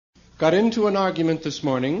Got into an argument this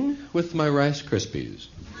morning with my Rice Krispies.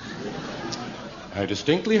 I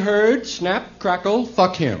distinctly heard snap, crackle,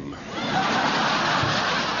 fuck him.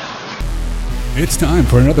 It's time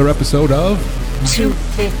for another episode of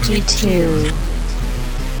 252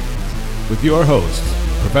 with your hosts,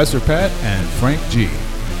 Professor Pat and Frank G.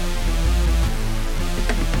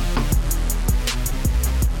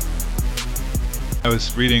 I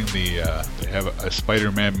was reading they have a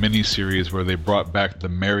Spider-Man miniseries where they brought back the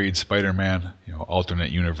married Spider-Man,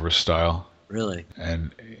 alternate universe style. Really?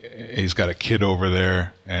 And he's got a kid over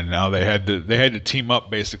there, and now they had to team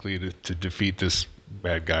up basically to defeat this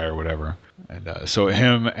bad guy or whatever. And so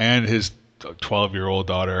him and his 12-year-old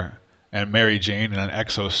daughter and Mary Jane in an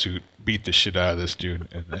exosuit beat the shit out of this dude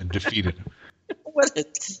and defeated him.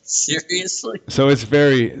 Seriously? So it's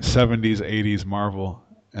very 70s, 80s Marvel.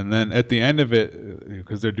 And then at the end of it,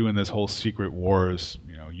 because they're doing this whole Secret Wars,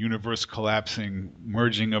 universe collapsing,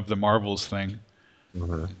 merging of the Marvels thing.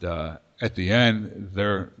 Mm-hmm. And, at the end,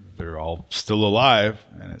 they're all still alive,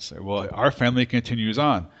 and it's like, well, our family continues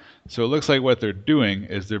on. So it looks like what they're doing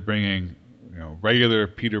is they're bringing, regular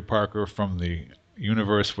Peter Parker from the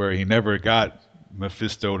universe where he never got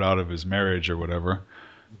Mephisto'd out of his marriage or whatever.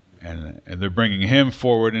 And they're bringing him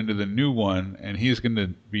forward into the new one, and he's going to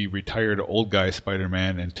be retired old guy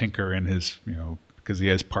Spider-Man and tinker in his, because he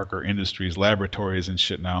has Parker Industries laboratories and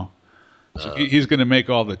shit now. So he's going to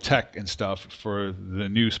make all the tech and stuff for the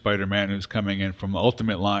new Spider-Man who's coming in from the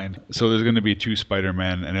Ultimate line. So there's going to be two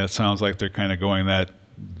Spider-Man, and it sounds like they're kind of going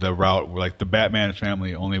the route like the Batman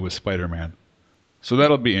family only with Spider-Man. So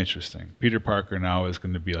that'll be interesting. Peter Parker now is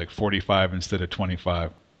going to be like 45 instead of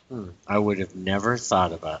 25. I would have never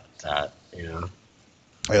thought about that,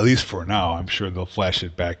 At least for now. I'm sure they'll flash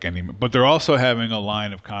it back but they're also having a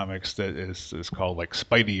line of comics that is called like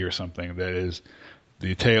Spidey or something, that is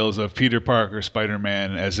the tales of Peter Parker,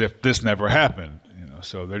 Spider-Man, as if this never happened.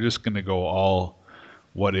 So they're just going to go all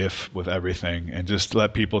what if with everything and just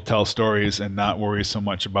let people tell stories and not worry so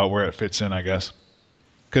much about where it fits in, I guess.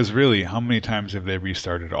 Because really, how many times have they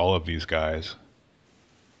restarted all of these guys?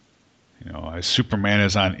 Superman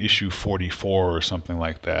is on issue 44 or something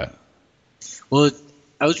like that. Well,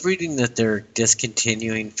 I was reading that they're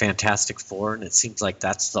discontinuing Fantastic Four, and it seems like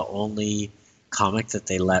that's the only comic that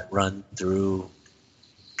they let run through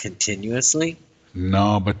continuously.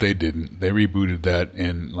 No, but they didn't. They rebooted that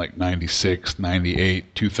in like 96,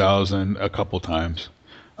 98, 2000, a couple times.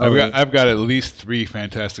 I've got at least 3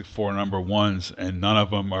 Fantastic Four #1s, and none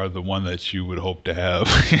of them are the one that you would hope to have.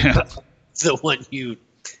 The one you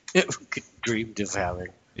dreamed of having.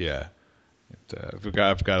 Yeah.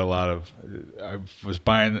 I've got a lot of... I was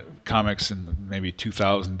buying comics in maybe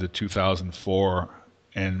 2000 to 2004,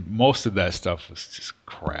 and most of that stuff was just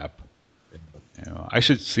crap. I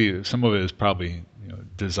should see, some of it is probably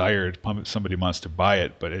desired. Somebody wants to buy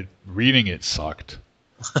it, but reading it sucked.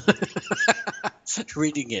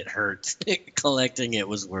 Reading it hurts. Collecting it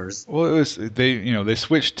was worse. Well, it was they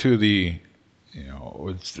switched to the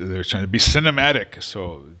they're trying to be cinematic.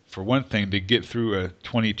 So for one thing, to get through a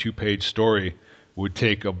 22-page story would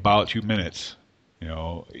take about 2 minutes.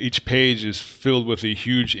 Each page is filled with a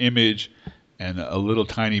huge image and a little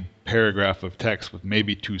tiny paragraph of text with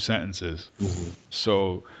maybe 2 sentences. Mm-hmm.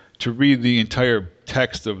 So to read the entire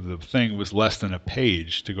text of the thing was less than a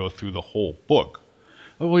page to go through the whole book.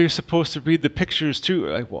 Oh, well, you're supposed to read the pictures too.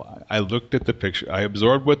 I looked at the picture. I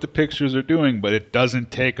absorbed what the pictures are doing, but it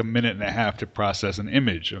doesn't take a minute and a half to process an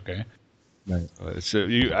image, okay? Right. So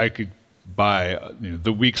I could buy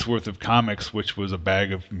the week's worth of comics, which was a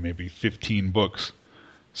bag of maybe 15 books.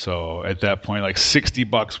 So at that point, like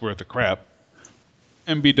 $60 worth of crap,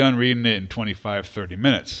 and be done reading it in 25, 30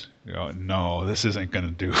 minutes. No, this isn't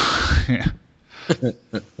going to do.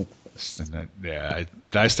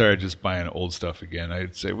 I started just buying old stuff again.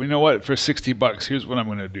 I'd say, well, you know what? For $60, here's what I'm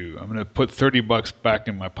going to do. I'm going to put $30 back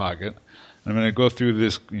in my pocket. I'm going to go through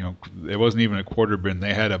this. It wasn't even a quarter bin.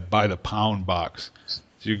 They had a by the pound box. So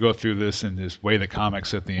you go through this and just weigh the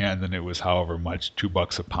comics at the end, and it was however much,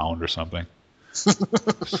 $2 a pound or something.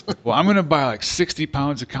 Well, I'm going to buy like 60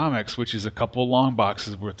 pounds of comics, which is a couple long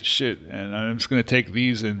boxes worth of shit, and I'm just going to take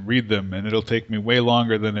these and read them, and it'll take me way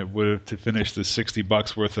longer than it would have to finish the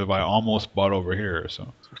 $60 worth of I almost bought over here.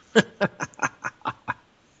 So,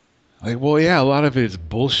 well, yeah, a lot of it is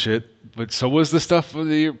bullshit, but so was the stuff that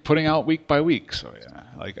you're putting out week by week. So yeah,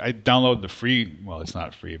 like I download the free. Well, it's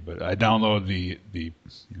not free, but I download the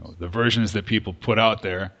versions that people put out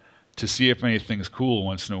there to see if anything's cool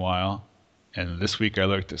once in a while. And this week I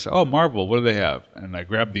looked and said, oh, Marvel, what do they have? And I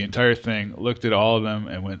grabbed the entire thing, looked at all of them,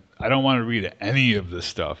 and went, I don't want to read any of this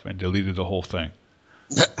stuff, and deleted the whole thing.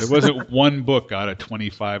 There wasn't one book out of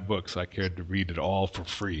 25 books I cared to read it all for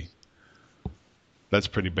free. That's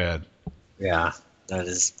pretty bad. Yeah,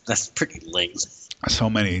 that's pretty lame. So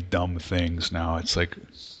many dumb things now. It's like,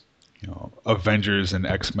 Avengers and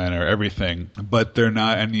X-Men are everything, but they're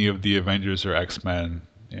not any of the Avengers or X-Men,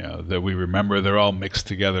 that we remember. They're all mixed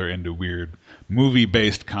together into weird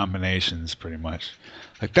movie-based combinations, pretty much.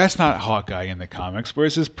 Like, that's not Hawkeye in the comics.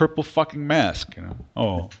 Where's his purple fucking mask?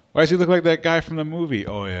 Oh, why does he look like that guy from the movie?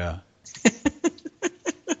 Oh, yeah.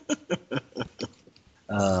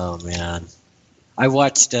 Oh man, I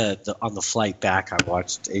watched on the flight back. I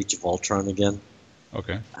watched Age of Ultron again.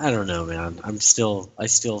 Okay. I don't know, man. I still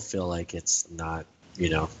feel like it's not. I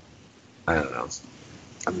don't know.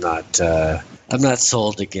 I'm not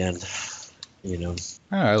sold again.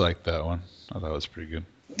 I like that one. I thought it was pretty good.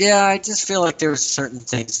 Yeah, I just feel like there were certain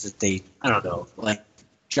things that I don't know, like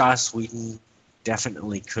Joss Whedon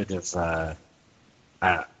definitely could have,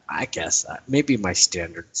 I guess, maybe my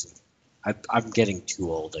standards, I'm getting too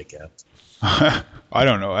old, I guess. I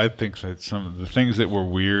don't know. I think that some of the things that were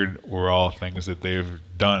weird were all things that they've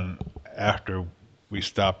done after we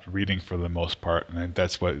stopped reading for the most part, and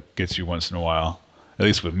that's what gets you once in a while. At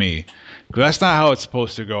least with me. Because that's not how it's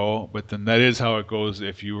supposed to go, but then that is how it goes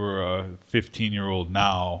if you were a 15-year-old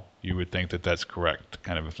now, you would think that that's correct,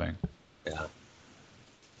 kind of a thing. Yeah.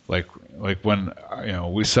 Like when,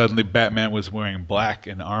 we suddenly, Batman was wearing black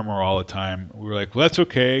and armor all the time, we were like, well, that's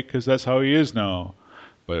okay, because that's how he is now.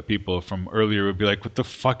 But people from earlier would be like, what the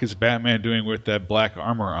fuck is Batman doing with that black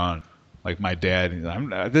armor on? Like my dad,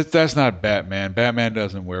 that's not Batman. Batman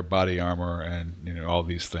doesn't wear body armor and all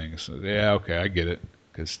these things. So, yeah, okay, I get it.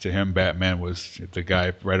 Because to him, Batman was the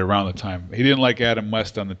guy right around the time. He didn't like Adam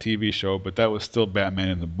West on the TV show, but that was still Batman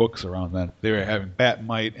in the books around then. They were having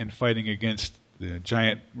Batmite and fighting against the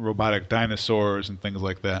giant robotic dinosaurs and things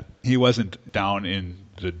like that. He wasn't down in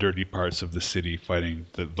the dirty parts of the city fighting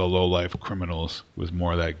the low-life criminals. It was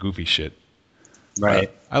more of that goofy shit.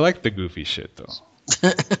 Right. I like the goofy shit, though.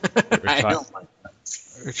 I don't like that.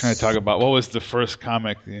 We're trying to talk about what was the first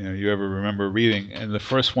comic you ever remember reading, and the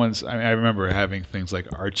first ones. I remember having things like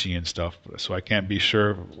Archie and stuff, so I can't be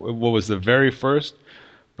sure what was the very first.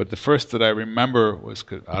 But the first that I remember was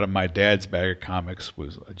out of my dad's bag of comics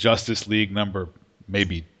was a Justice League number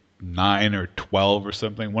maybe 9 or 12 or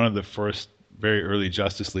something. One of the first very early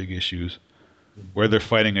Justice League issues where they're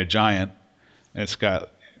fighting a giant, and it's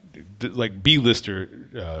got like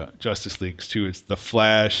B-lister Justice Leagues too. It's the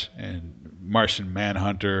Flash and Martian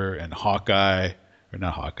Manhunter and Hawkeye, or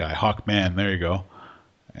not Hawkeye, Hawkman. There you go,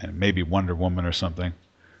 and maybe Wonder Woman or something.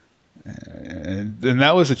 And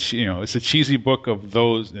that was it's a cheesy book of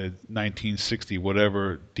those 1960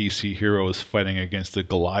 whatever DC heroes fighting against the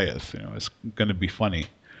Goliath. It's going to be funny.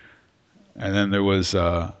 And then there was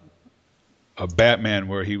a Batman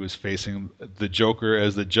where he was facing the Joker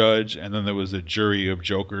as the judge, and then there was a jury of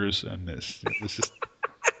Jokers, and this is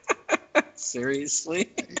Seriously?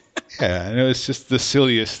 yeah, and it was just the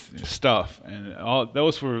silliest stuff, and all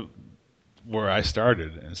those were where I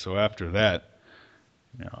started, and so after that,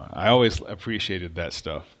 I always appreciated that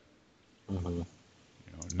stuff. Mm-hmm.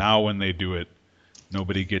 Now when they do it,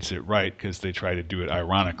 nobody gets it right because they try to do it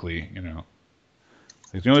ironically.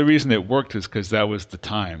 Like the only reason it worked is because that was the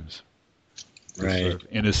times. Right. Sort of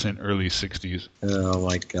innocent early 60s. Oh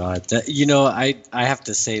my God! I have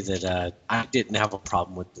to say that I didn't have a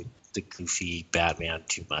problem with the goofy Batman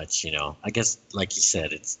too much. I guess like you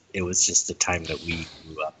said, it was just the time that we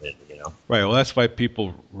grew up in. Right. Well, that's why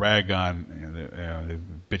people rag on, they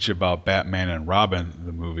bitch about Batman and Robin,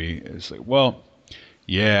 the movie. It's like, well,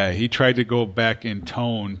 yeah, he tried to go back in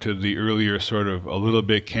tone to the earlier sort of a little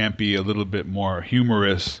bit campy, a little bit more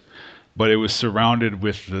humorous, but it was surrounded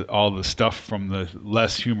with all the stuff from the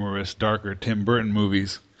less humorous, darker Tim Burton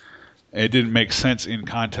movies. It didn't make sense in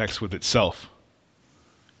context with itself.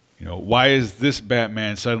 Why is this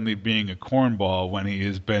Batman suddenly being a cornball when he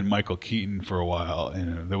has been Michael Keaton for a while?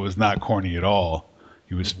 And that was not corny at all.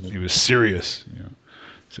 He was serious.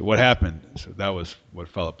 So what happened? So that was what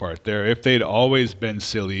fell apart there. If they'd always been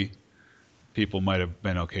silly, people might have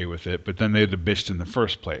been okay with it, but then they'd have bitched in the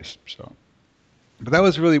first place. So, but that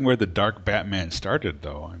was really where the Dark Batman started,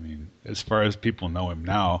 though. I mean, as far as people know him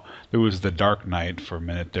now, there was the Dark Knight for a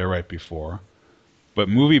minute there right before. But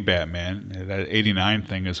movie Batman, that 89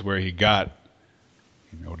 thing is where he got,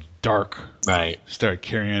 dark. Right. Started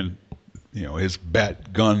carrying, his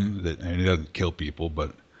bat gun and he doesn't kill people,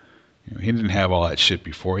 but he didn't have all that shit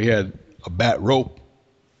before. He had a bat rope.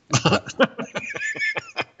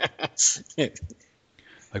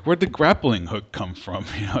 Like, where'd the grappling hook come from?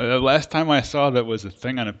 The last time I saw that was a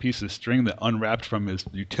thing on a piece of string that unwrapped from his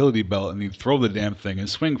utility belt, and he'd throw the damn thing and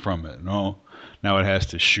swing from it. No, now it has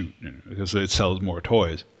to shoot because it sells more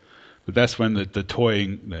toys. But that's when the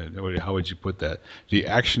toying, how would you put that? The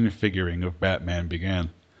action figuring of Batman began.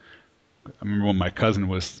 I remember when my cousin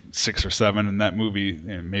was 6 or 7, and that movie,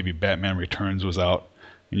 maybe Batman Returns, was out,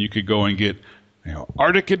 and you could go and get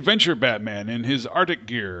Arctic Adventure Batman in his Arctic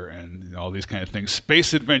gear and all these kind of things.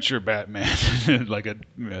 Space Adventure Batman, like a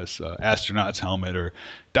astronaut's helmet, or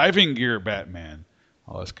diving gear Batman.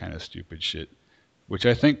 All this kind of stupid shit, which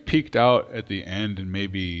I think peaked out at the end, and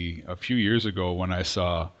maybe a few years ago when I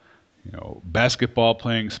saw, basketball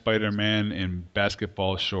playing Spider-Man in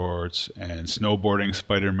basketball shorts and snowboarding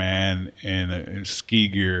Spider-Man in ski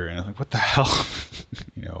gear, and I'm like, what the hell?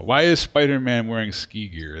 Why is Spider-Man wearing ski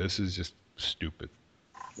gear? This is just stupid.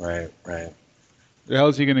 Right. The hell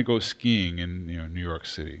is he going to go skiing in New York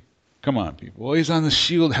City? Come on, people. Well, he's on the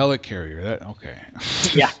Shield helicarrier. Okay.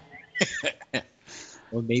 Yeah.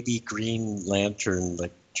 Or maybe Green Lantern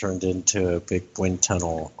turned into a big wind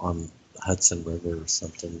tunnel on Hudson River or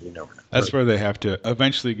something. That's where they have to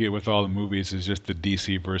eventually get with all the movies, is just the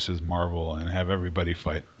DC versus Marvel and have everybody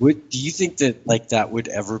fight. Do you think that that would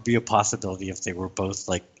ever be a possibility if they were both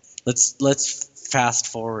let's fast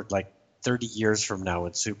forward 30 years from now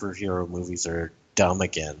when superhero movies are dumb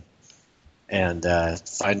again, and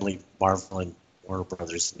finally Marvel and Warner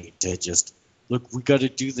Brothers need to just look, we got to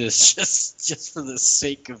do this just for the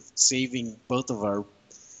sake of saving both of our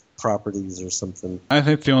properties or something. I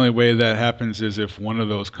think the only way that happens is if one of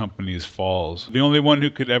those companies falls. The only one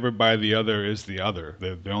who could ever buy the other is the other.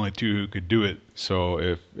 They're the only two who could do it. So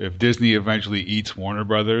if Disney eventually eats Warner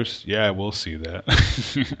Brothers, yeah, we'll see that.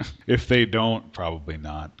 If they don't, probably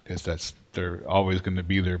not, because they're always going to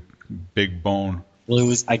be their big bone. Well, it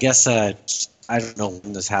was, I guess, I don't know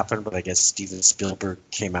when this happened, but I guess Steven Spielberg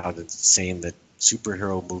came out and saying that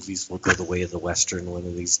superhero movies will go the way of the Western one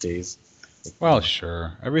of these days. Well,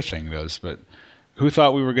 sure, everything does, but who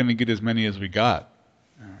thought we were going to get as many as we got?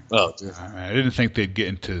 Oh, I didn't think they'd get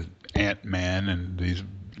into Ant-Man and these,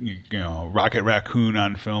 Rocket Raccoon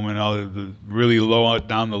on film and all the really low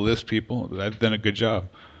down the list people. They've done a good job.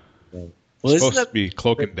 Right. Well, it's supposed to be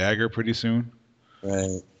Cloak and Dagger pretty soon.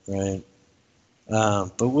 Right.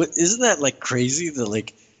 But isn't that crazy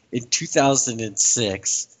that in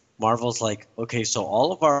 2006, Marvel's okay, so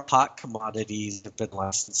all of our hot commodities have been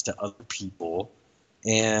licensed to other people,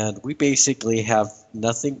 and we basically have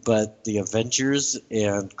nothing but the Avengers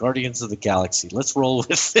and Guardians of the Galaxy. Let's roll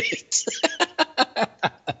with it.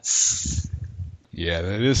 Yeah,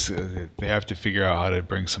 that is. They have to figure out how to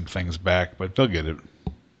bring some things back, but they'll get it.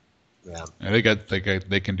 Yeah. And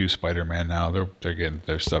they can do Spider-Man now. They're getting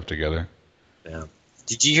their stuff together. Yeah.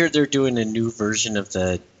 Did you hear they're doing a new version of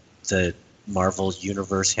the Marvel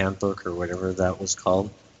Universe Handbook or whatever that was called?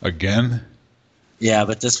 Again? Yeah,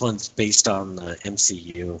 but this one's based on the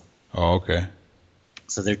MCU. Oh, okay.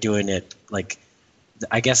 So they're doing it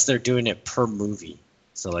I guess they're doing it per movie.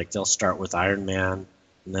 So they'll start with Iron Man,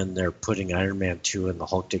 and then they're putting Iron Man 2 and the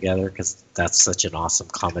Hulk together because that's such an awesome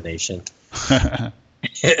combination.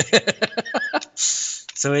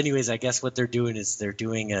 So anyways, I guess what they're doing is they're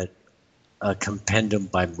doing a compendium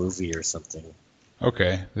by movie or something.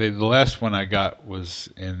 Okay. The last one I got was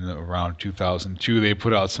in around 2002. They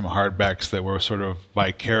put out some hardbacks that were sort of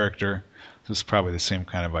by character. This is probably the same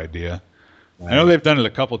kind of idea. Right. I know they've done it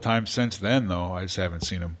a couple times since then, though. I just haven't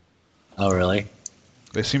seen them. Oh, really?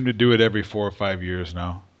 They seem to do it every 4 or 5 years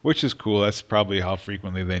now, which is cool. That's probably how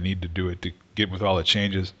frequently they need to do it to get with all the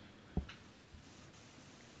changes.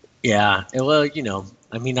 Yeah. Well,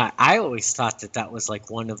 I always thought that was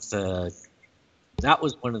one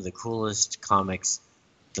of the coolest comics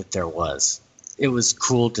that there was. It was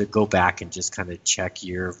cool to go back and just kind of check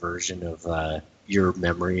your version of your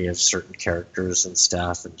memory of certain characters and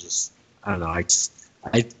stuff, and just, I don't know,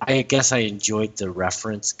 I guess I enjoyed the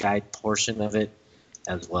reference guide portion of it,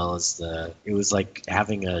 as well as it was like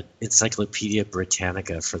having a Encyclopedia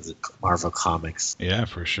Britannica for the Marvel comics. Yeah,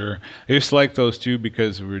 for sure. I used to like those too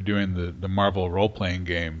because we were doing the Marvel role-playing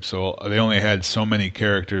game, so they only had so many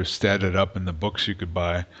characters statted up in the books you could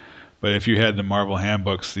buy. But if you had the Marvel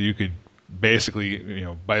handbooks, you could basically,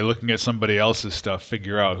 by looking at somebody else's stuff,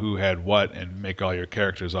 figure out who had what and make all your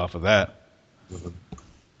characters off of that. Mm-hmm.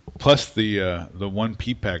 Plus the one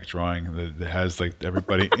P-Pack drawing that has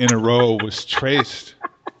everybody in a row was traced.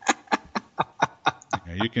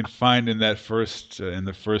 You can find in that in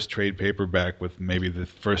the first trade paperback with maybe the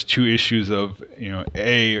first 2 issues of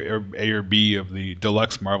A or B of the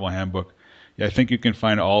deluxe Marvel handbook. Yeah, I think you can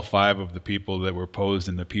find all 5 of the people that were posed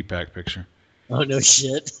in the P-Pack picture. Oh, no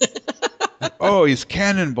shit. Oh, he's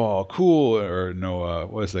Cannonball, cool. Or no,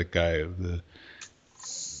 what was that guy? Who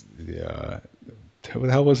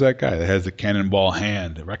the hell was that guy that has the cannonball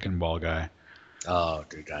hand, the wrecking ball guy? Oh,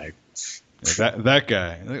 dude, That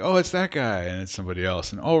guy. Like, oh, it's that guy, and it's somebody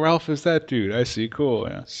else. And oh, Ralph is that dude. I see. Cool.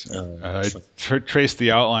 Yeah. So, I traced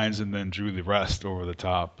the outlines and then drew the rest over the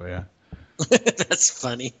top. But yeah. That's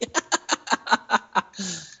funny.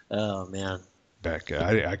 Oh man. That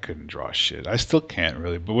guy. I couldn't draw shit. I still can't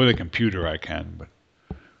really, but with a computer I can. But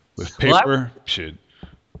with paper, shit.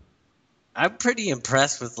 I'm pretty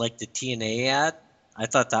impressed with like the TNA ad. I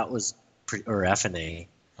thought that was or FNA.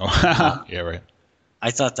 Oh, yeah, right. I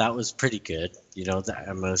thought that was pretty good. You know,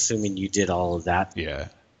 I'm assuming you did all of that. Yeah,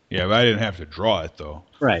 but I didn't have to draw it though.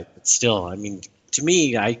 Right, but still, I mean, to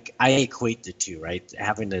me, I equate the two, right?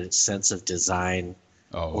 Having a sense of design.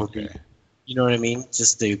 Oh, okay. You know what I mean?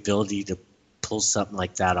 Just the ability to pull something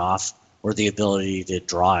like that off, or the ability to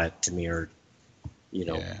draw it to me, or you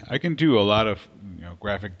know. Yeah, I can do a lot of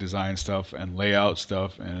graphic design stuff and layout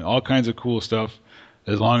stuff and all kinds of cool stuff,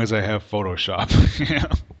 as long as I have Photoshop.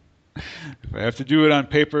 If I have to do it on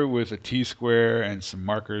paper with a T-square and some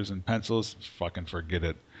markers and pencils, fucking forget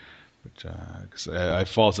it. But cause it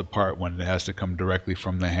falls apart when it has to come directly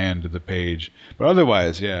from the hand to the page. But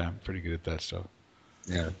otherwise, yeah, I'm pretty good at that stuff.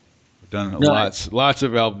 Yeah, I've done lots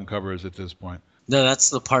of album covers at this point. No, that's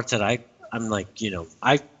the part that I'm like,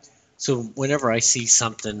 so whenever I see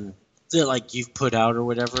something that like you've put out or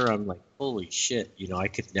whatever, I'm like, holy shit, I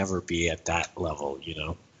could never be at that level,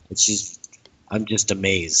 It's just, I'm just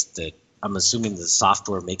amazed that I'm assuming the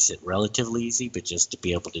software makes it relatively easy, but just to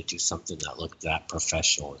be able to do something that looked that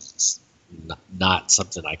professional is not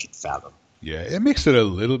something I could fathom. Yeah, it makes it a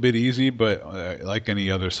little bit easy, but like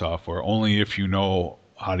any other software, only if you know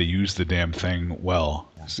how to use the damn thing well.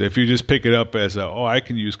 So if you just pick it up as I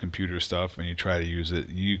can use computer stuff, and you try to use it,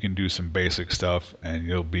 you can do some basic stuff, and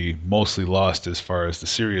you'll be mostly lost as far as the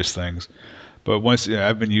serious things. But once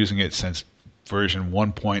I've been using it since version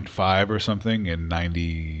 1.5 or something in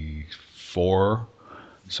 94.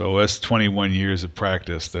 So that's 21 years of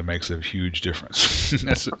practice that makes a huge difference.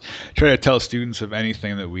 Try to tell students of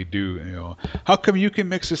anything that we do, how come you can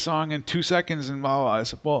mix a song in 2 seconds and blah, blah. I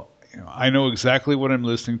said, well, I know exactly what I'm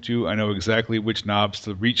listening to. I know exactly which knobs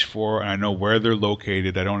to reach for, and I know where they're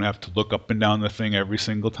located. I don't have to look up and down the thing every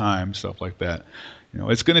single time, stuff like that.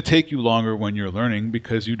 It's going to take you longer when you're learning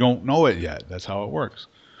because you don't know it yet. That's how it works.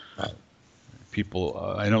 Right.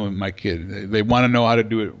 People, I know my kid, they want to know how to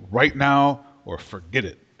do it right now or forget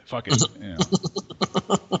it. Fuck it.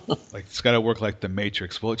 Like it's got to work like the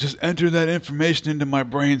Matrix. Well, just enter that information into my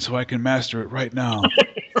brain so I can master it right now.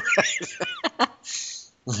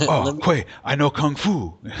 Oh, wait, I know Kung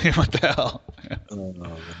Fu. What the hell?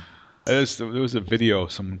 There was a video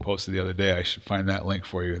someone posted the other day. I should find that link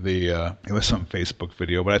for you. It was some Facebook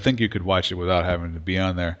video, but I think you could watch it without having to be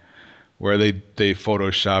on there, where they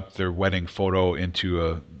photoshopped their wedding photo into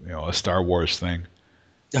a Star Wars thing.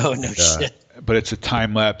 Oh no shit! But it's a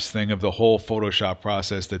time lapse thing of the whole Photoshop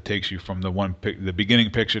process that takes you from the the beginning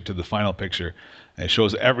picture to the final picture, and it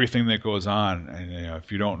shows everything that goes on. And if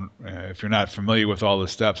you're not familiar with all the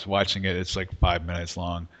steps, watching it's like 5 minutes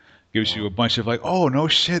long. Gives you a bunch of like, oh no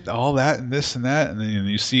shit, all that and this and that, and then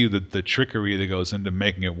you see the trickery that goes into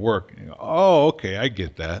making it work. And you go, oh, okay, I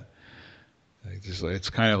get that. It's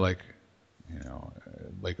kind of like,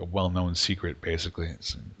 like a well-known secret, basically.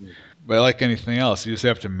 But like anything else, you just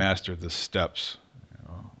have to master the steps.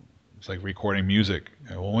 It's like recording music.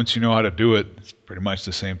 Well, once you know how to do it, it's pretty much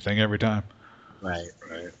the same thing every time. Right.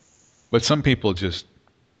 But some people just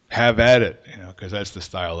have at it, because that's the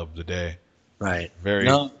style of the day. Right. Very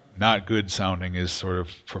not good sounding is sort of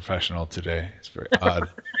professional today. It's very odd.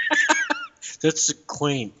 That's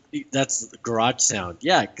quaint. That's the garage sound.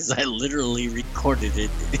 Yeah, because I literally recorded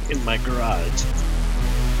it in my garage.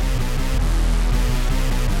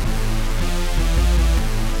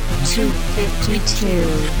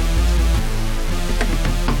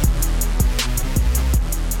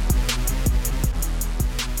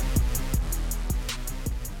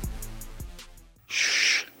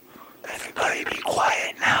 Shh. Everybody be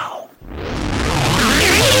quiet now.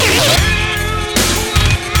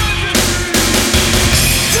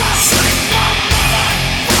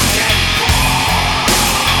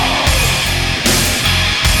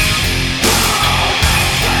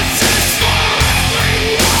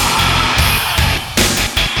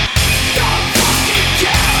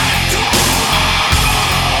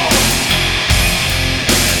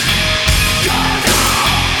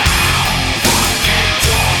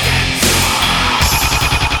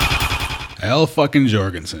 Al fucking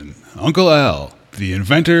Jorgensen. Uncle Al. the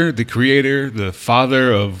inventor, the creator, the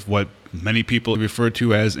father of what many people refer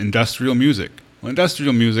to as industrial music. Well,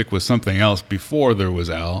 industrial music was something else before there was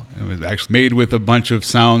Al. It was actually made with a bunch of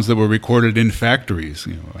sounds that were recorded in factories,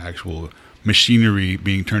 actual machinery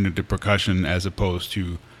being turned into percussion as opposed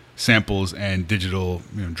to samples and digital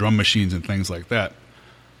drum machines and things like that.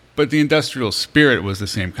 But the industrial spirit was the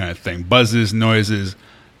same kind of thing. Buzzes, noises,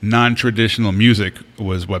 non-traditional music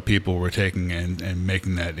was what people were taking and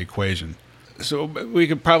making that equation. So we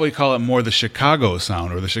could probably call it more the Chicago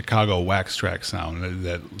sound or the Chicago wax track sound,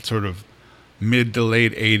 that sort of mid to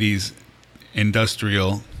late 80s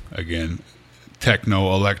industrial, again,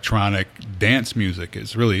 techno, electronic dance music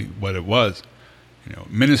is really what it was.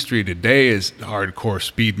 Ministry today is hardcore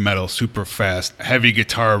speed metal, super fast, heavy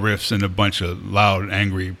guitar riffs and a bunch of loud,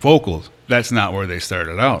 angry vocals. That's not where they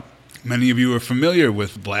started out. Many of you are familiar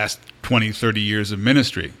with the last 20, 30 years of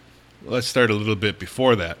Ministry. Let's start a little bit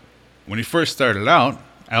before that. When he first started out,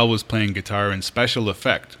 Al was playing guitar in Special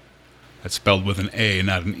Effect. That's spelled with an A,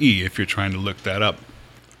 not an E, if you're trying to look that up.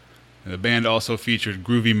 The band also featured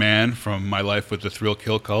Groovy Man from My Life with the Thrill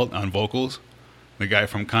Kill Cult on vocals. The guy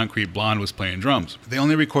from Concrete Blonde was playing drums. They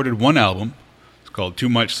only recorded one album. It's called Too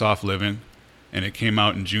Much Soft Living, and it came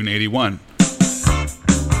out in June 81.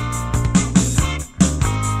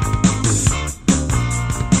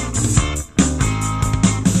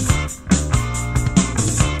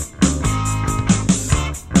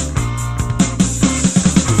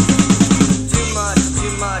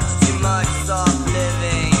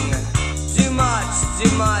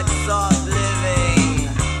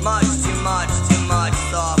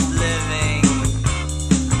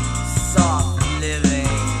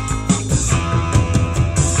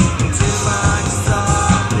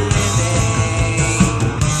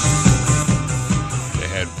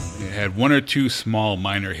 One or two small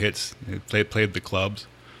minor hits. They played the clubs,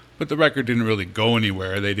 but the record didn't really go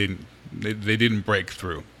anywhere. They didn't break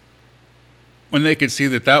through. When they could see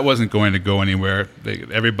that wasn't going to go anywhere,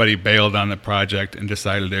 everybody bailed on the project and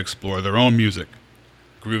decided to explore their own music.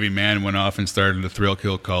 Groovy Man went off and started the Thrill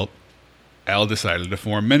Kill Cult. Al decided to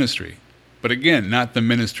form Ministry, but again, not the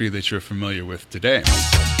Ministry that you're familiar with today.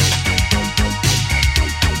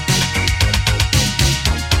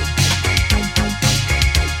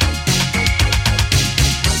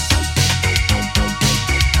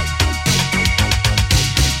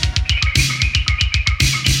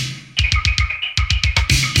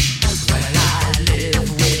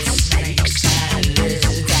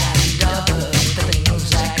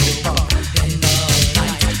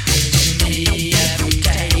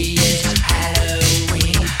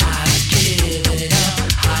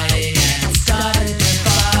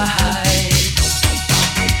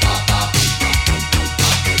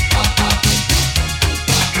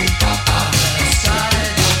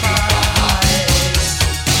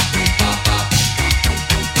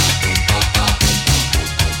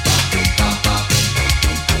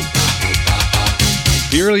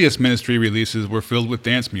 The earliest Ministry releases were filled with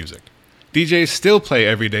dance music. DJs still play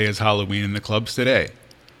Every Day is Halloween in the clubs today.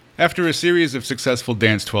 After a series of successful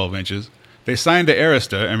dance 12 inches, they signed to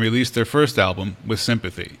Arista and released their first album with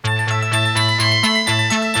Sympathy.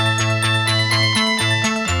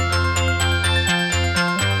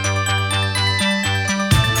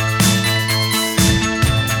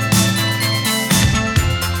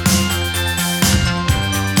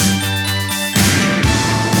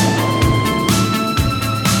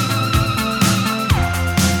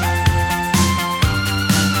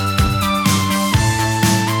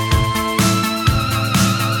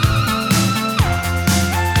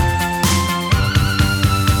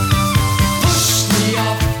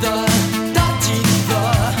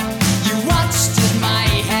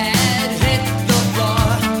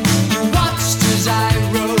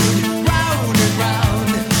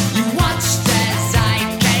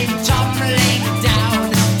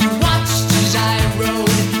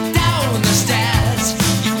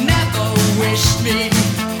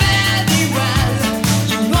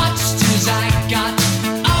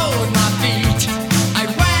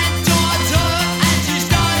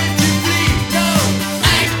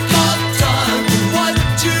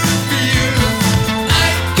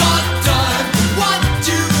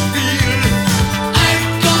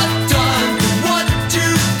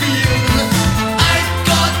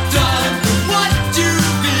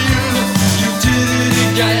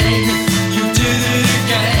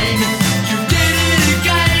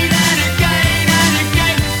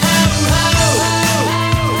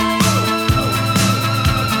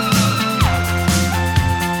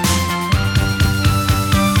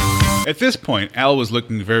 At this point, Al was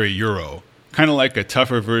looking very Euro, kind of like a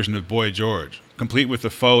tougher version of Boy George, complete with a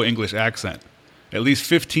faux English accent. at least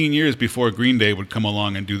 15 years before Green Day would come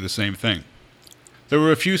along and do the same thing. There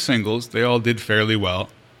were a few singles, they all did fairly well.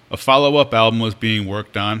 A follow-up album was being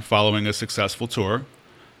worked on following a successful tour,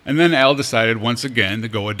 and then Al decided once again to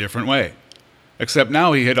go a different way. Except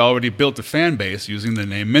now he had already built a fan base using the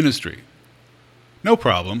name Ministry. No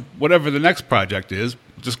problem, whatever the next project is,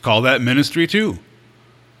 just call that Ministry too.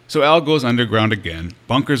 So Al goes underground again,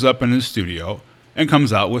 bunkers up in his studio, and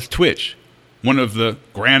comes out with Twitch, one of the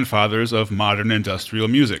grandfathers of modern industrial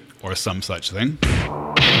music, or some such thing.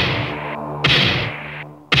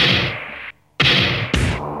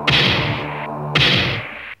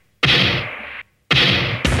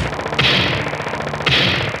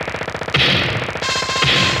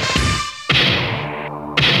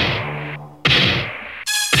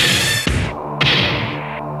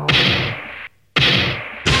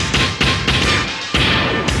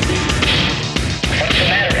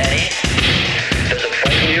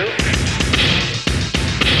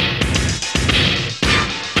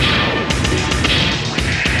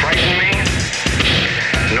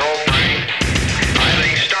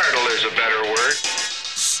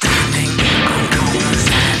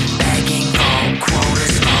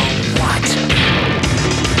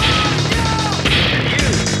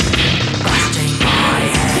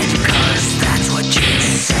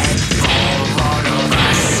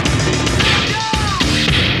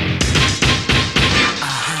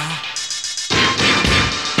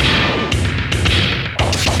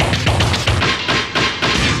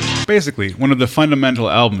 Basically, one of the fundamental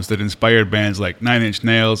albums that inspired bands like Nine Inch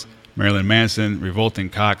Nails, Marilyn Manson, Revolting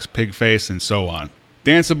Cocks, Pigface, and so on.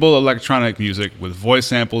 Danceable electronic music with voice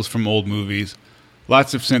samples from old movies,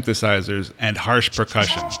 lots of synthesizers, and harsh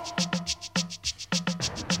percussion.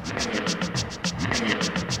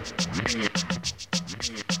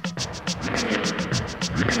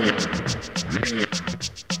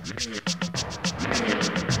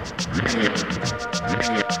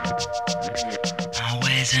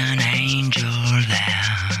 Always an angel there.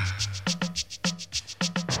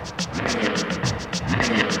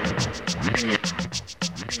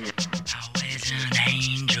 Always an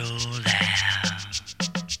angel there.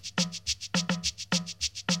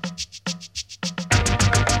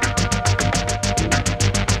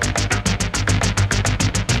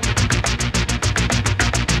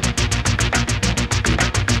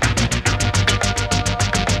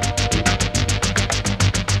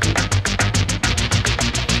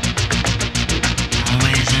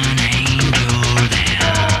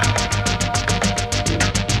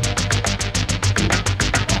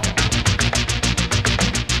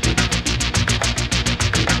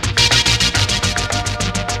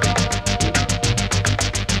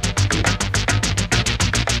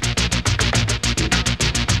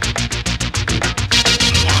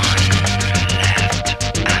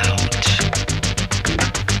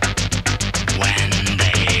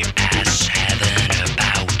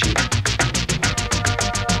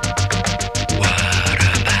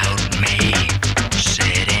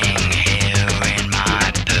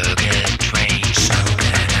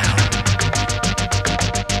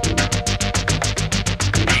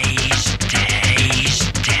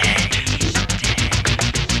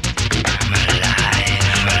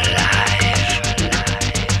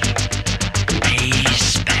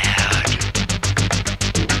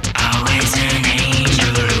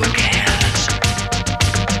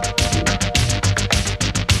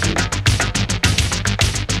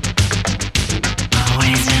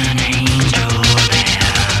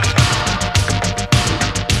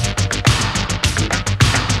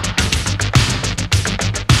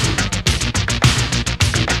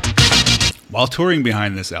 While touring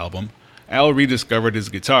behind this album, Al rediscovered his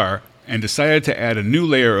guitar and decided to add a new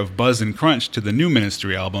layer of buzz and crunch to the new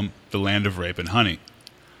Ministry album, The Land of Rape and Honey.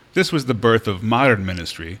 This was the birth of modern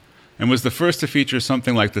Ministry, and was the first to feature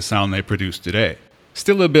something like the sound they produce today.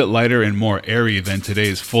 Still a bit lighter and more airy than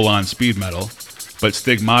today's full-on speed metal, but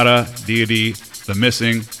Stigmata, Deity, The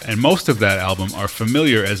Missing, and most of that album are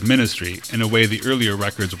familiar as Ministry in a way the earlier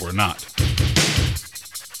records were not.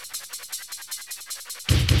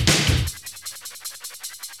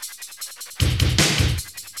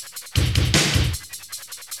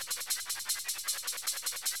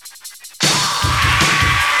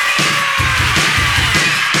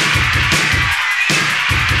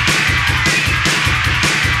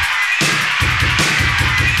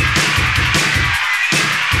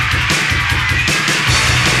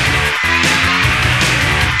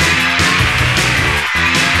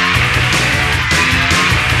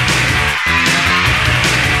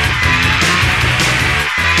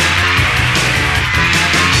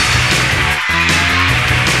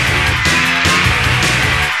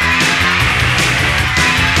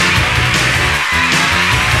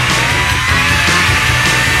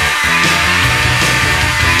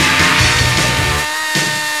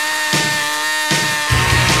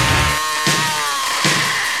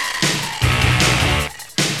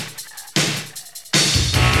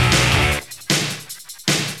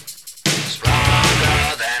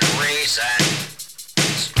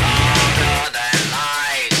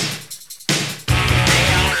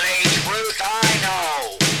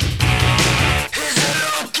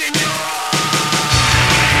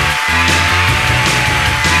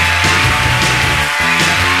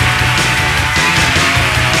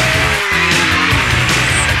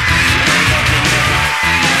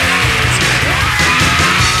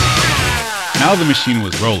 now the machine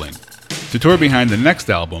was rolling. To tour behind the next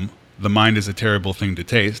album, The Mind is a Terrible Thing to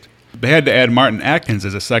Taste, they had to add Martin Atkins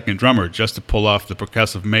as a second drummer just to pull off the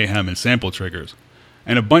percussive mayhem and sample triggers.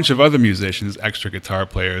 And a bunch of other musicians, extra guitar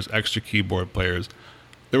players, extra keyboard players.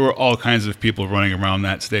 There were all kinds of people running around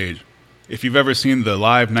that stage. If you've ever seen the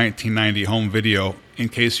live 1990 home video, in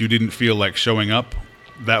case you didn't feel like showing up,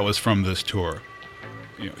 that was from this tour.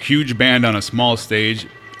 Huge band on a small stage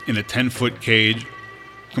in a 10-foot cage,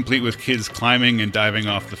 complete with kids climbing and diving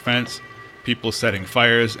off the fence, people setting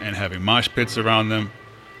fires and having mosh pits around them.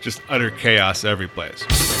 Just utter chaos every place.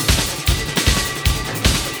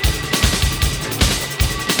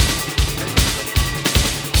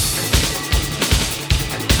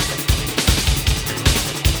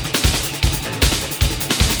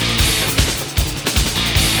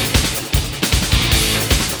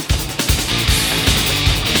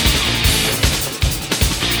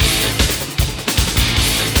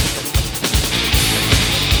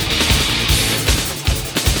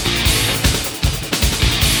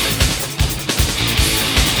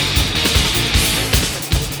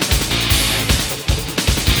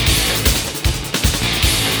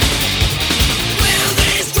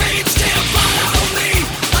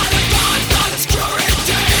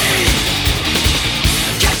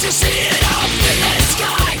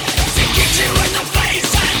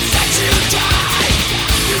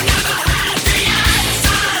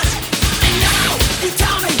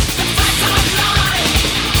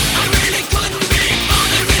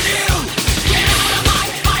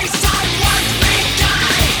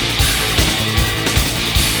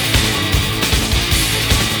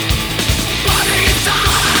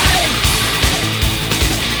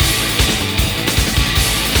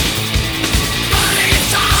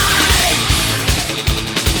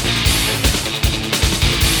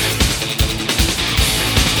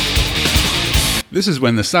 This is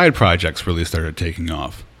when the side projects really started taking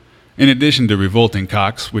off. In addition to Revolting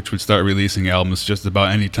Cocks, which would start releasing albums just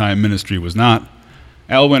about any time Ministry was not,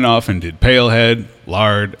 Al went off and did Palehead,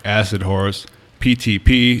 Lard, Acid Horse,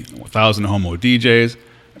 PTP, 1000 Homo DJs,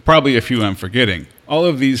 probably a few I'm forgetting. All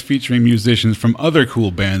of these featuring musicians from other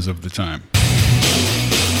cool bands of the time.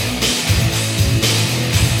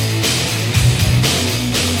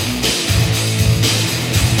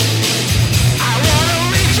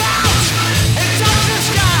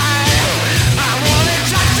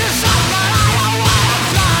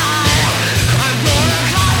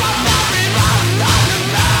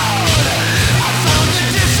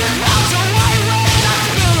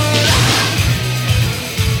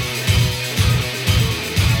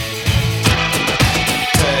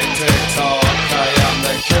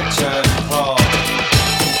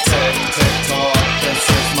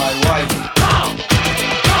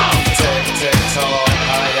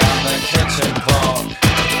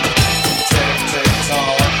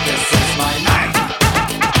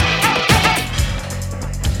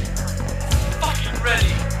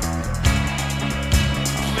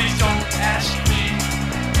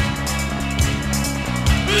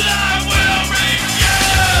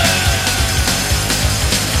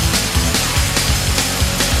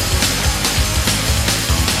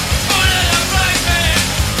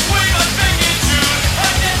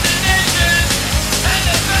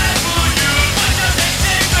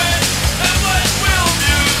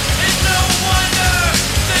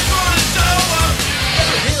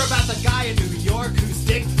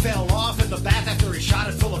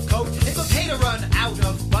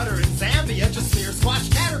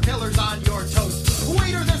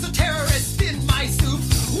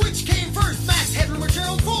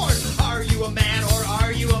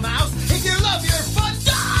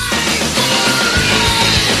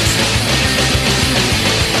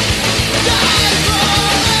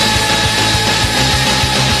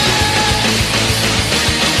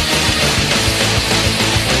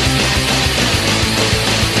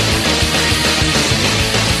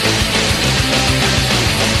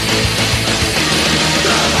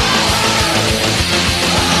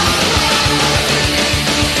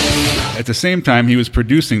 At the same time, he was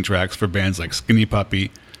producing tracks for bands like Skinny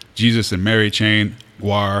Puppy, Jesus and Mary Chain,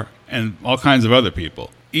 Guar, and all kinds of other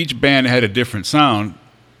people. Each band had a different sound,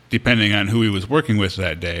 depending on who he was working with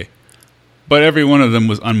that day, but every one of them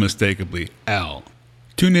was unmistakably Al.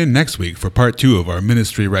 Tune in next week for part 2 of our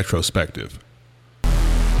Ministry Retrospective.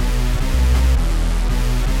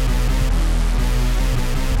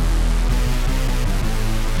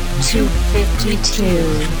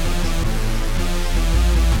 $2.52.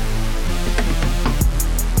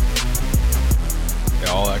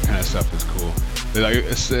 All that kind of stuff is cool.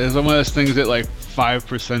 It's one of those things that, like,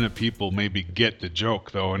 5% of people maybe get the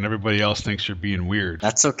joke, though, and everybody else thinks you're being weird.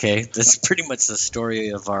 That's okay. That's pretty much the story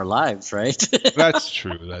of our lives, right? That's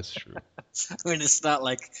true. That's true. I mean, it's not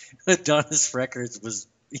like Adonis Records was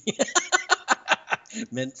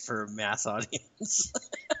meant for mass audience.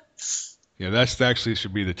 Yeah, that's actually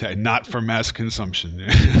should be the tag. Not for mass consumption.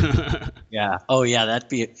 Yeah. Oh, yeah. That'd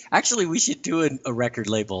be it. Actually, we should do a record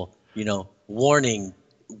label. Warning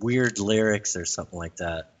weird lyrics or something like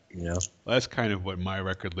that. Well, that's kind of what my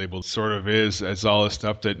record label sort of is. It's all the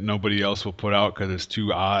stuff that nobody else will put out because it's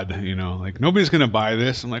too odd. Like nobody's gonna buy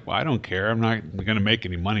this. I'm like, well, I don't care. I'm not gonna make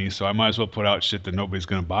any money, so I might as well put out shit that nobody's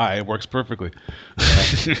gonna buy. It works perfectly.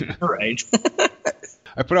 Right.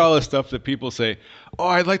 I put all this stuff that people say, oh,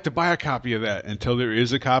 I'd like to buy a copy of that, until there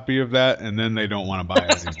is a copy of that, and then they don't want to buy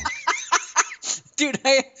it anymore. Dude,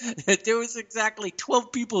 there was exactly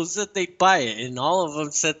 12 people who said they'd buy it, and all of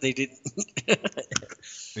them said they didn't.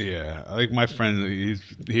 Yeah, like my friend,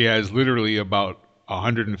 he has literally about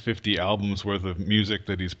 150 albums worth of music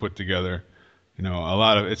that he's put together. A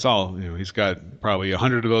lot of it's all, he's got probably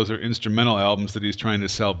 100 of those are instrumental albums that he's trying to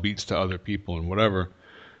sell beats to other people and whatever.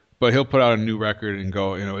 But he'll put out a new record and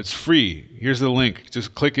go, it's free. Here's the link.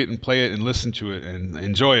 Just click it and play it and listen to it and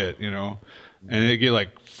enjoy it, and they get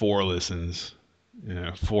like 4 listens.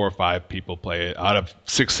 4 or 5 people play it out of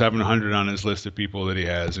 600-700 on his list of people that he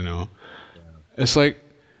has. It's like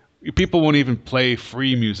people won't even play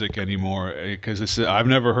free music anymore because I've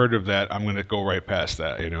never heard of that. I'm gonna go right past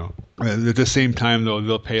that. At the same time though,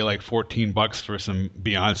 they'll pay like $14 for some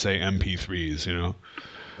Beyonce MP3s.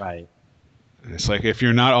 Right. And it's like if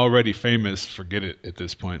you're not already famous, forget it at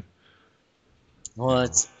this point. Well,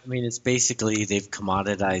 it's basically they've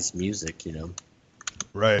commoditized music.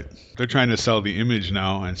 Right. They're trying to sell the image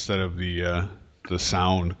now instead of the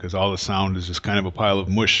sound, because all the sound is just kind of a pile of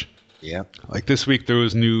mush. Yeah. Like this week there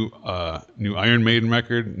was new Iron Maiden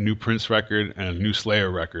record, new Prince record, and a new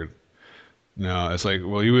Slayer record. Now it's like,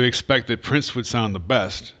 well, you would expect that Prince would sound the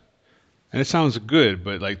best, and it sounds good,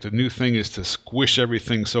 but like the new thing is to squish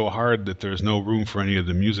everything so hard that there's no room for any of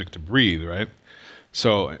the music to breathe, right?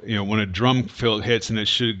 So, when a drum fill hits and it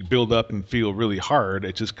should build up and feel really hard,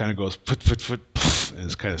 it just kind of goes put, and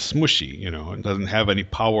it's kind of smushy, It doesn't have any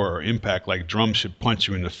power or impact like drums should punch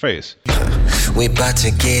you in the face. We about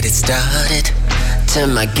to get it started.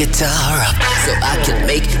 Turn my guitar up so I can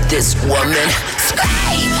make this woman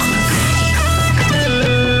scream.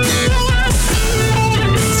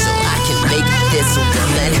 So I can make this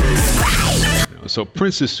woman scream. So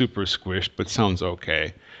Prince is super squished, but sounds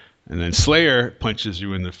okay. And then Slayer punches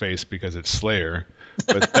you in the face because it's Slayer.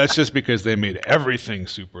 But that's just because they made everything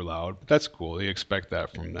super loud. But that's cool. You expect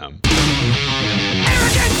that from them.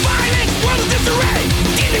 Arrogant, violent, world of disarray.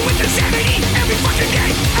 Dealing with insanity every fucking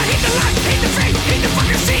day. I hate the life, hate the faith, hate the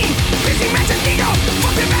fucking scene. Busy man's ego,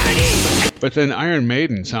 fuck humanity. But then Iron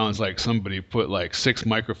Maiden sounds like somebody put like 6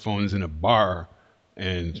 microphones in a bar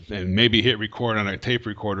and maybe hit record on a tape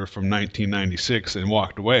recorder from 1996 and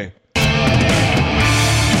walked away.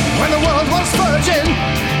 When the world was virgin,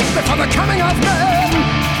 before the coming of men,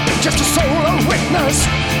 just a soul, a witness,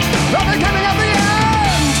 the beginning of the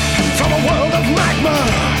end. From a world of magma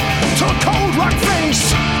to a cold rock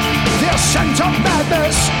face, the ascent of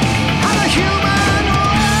madness and a human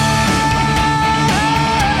race.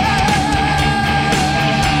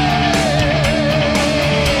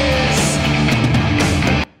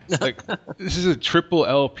 Like, this is a triple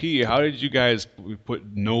LP. How did you guys put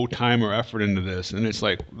no time or effort into this? And it's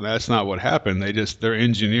like, that's not what happened. Their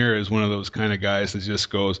engineer is one of those kind of guys that just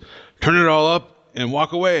goes, turn it all up and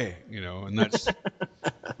walk away, and that's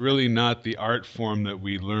really not the art form that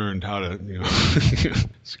we learned how to,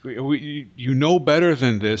 you know better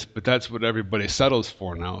than this, but that's what everybody settles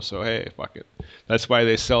for now. So, hey, fuck it. That's why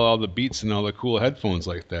they sell all the Beats and all the cool headphones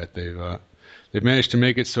like that. They've managed to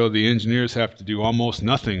make it so the engineers have to do almost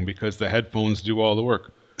nothing because the headphones do all the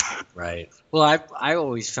work. Right. Well, I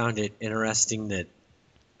always found it interesting that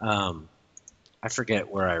I forget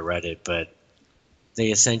where I read it, but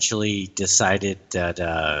they essentially decided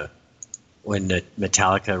that when the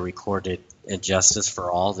Metallica recorded "Injustice for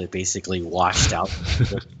All," they basically washed out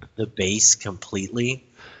the bass completely,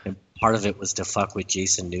 and part of it was to fuck with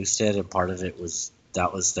Jason Newsted, and part of it was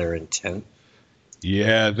that was their intent.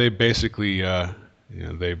 Yeah, they basically,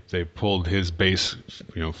 they pulled his bass,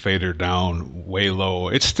 fader down way low.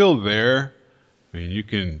 It's still there. I mean, you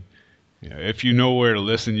can, if you know where to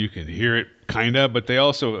listen, you can hear it, kinda. But it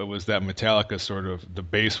was that Metallica sort of, the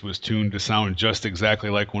bass was tuned to sound just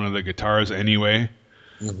exactly like one of the guitars anyway.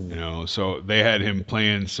 Mm-hmm. So they had him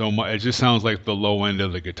playing so much. It just sounds like the low end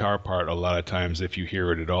of the guitar part a lot of times if you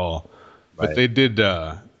hear it at all. Right. But they did.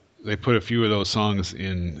 they put a few of those songs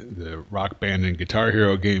in the Rock Band and Guitar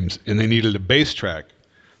Hero games, and they needed a bass track,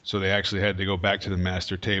 so they actually had to go back to the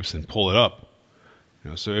master tapes and pull it up.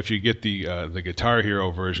 So if you get the Guitar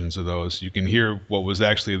Hero versions of those, you can hear what was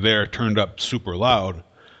actually there turned up super loud,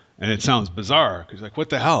 and it sounds bizarre because like, what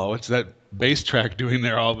the hell? What's that bass track doing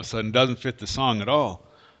there? All of a sudden, doesn't fit the song at all.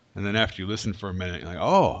 And then after you listen for a minute, you're like,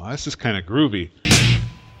 oh, this is kind of groovy.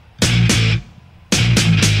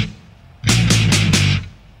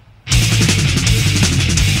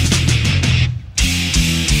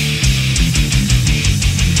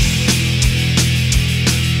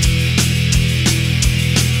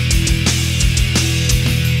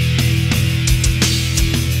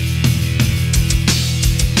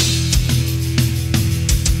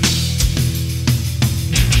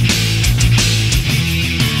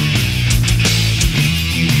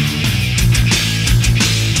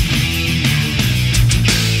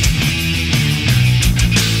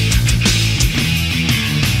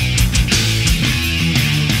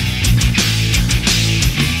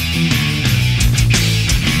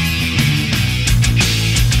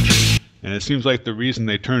 It seems like the reason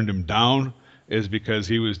they turned him down is because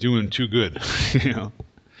he was doing too good.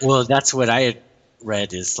 Well, that's what I had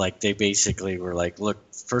read, is like they basically were like,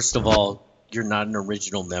 look, first of all, you're not an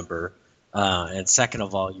original member, and second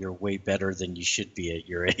of all, you're way better than you should be at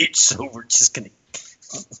your age, so we're just gonna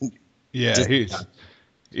he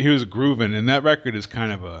was grooving, and that record is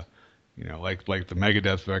kind of a like the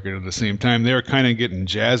Megadeth record. At the same time, they were kind of getting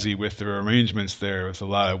jazzy with their arrangements there, with a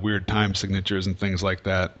lot of weird time signatures and things like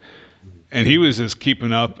that. And he was just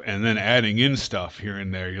keeping up and then adding in stuff here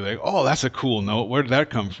and there. You're like, oh, that's a cool note. Where did that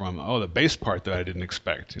come from? Oh, the bass part that I didn't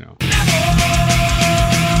expect,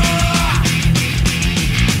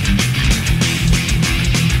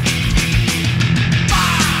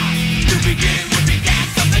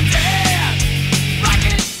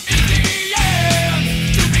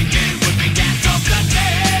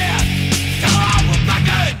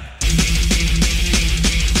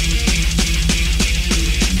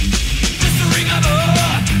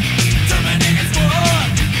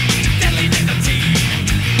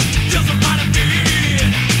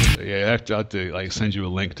 I have to like send you a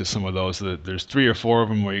link to some of those. There's 3 or 4 of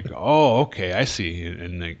them where you go, oh, okay, I see.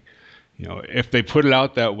 And they, if they put it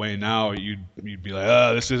out that way now, you'd be like,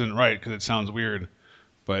 oh, this isn't right because it sounds weird.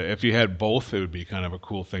 But if you had both, it would be kind of a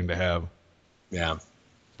cool thing to have. Yeah.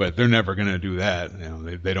 But they're never going to do that.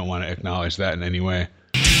 They don't want to acknowledge that in any way.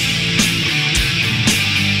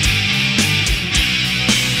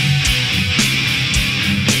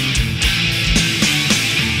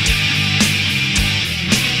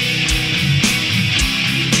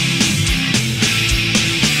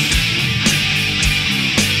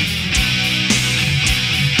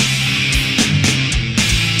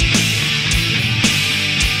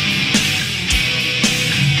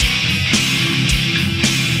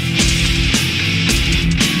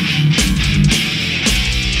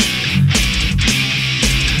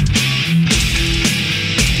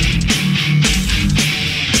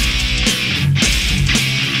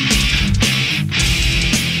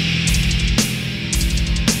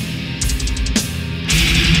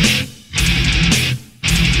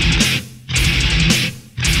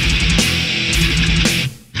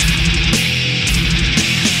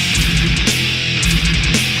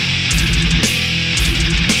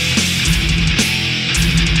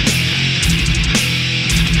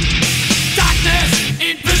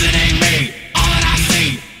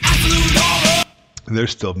 They're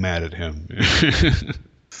still mad at him.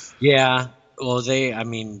 Yeah. Well,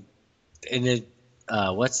 and it,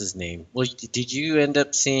 what's his name? Well, did you end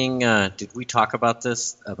up seeing, did we talk about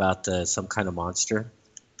this, about some kind of monster?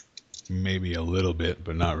 Maybe a little bit,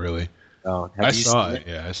 but not really. Oh, I saw it.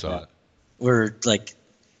 Yeah, I saw it. Where, like,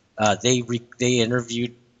 they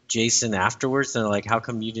interviewed Jason afterwards, and they're like, how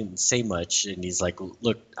come you didn't say much? And he's like,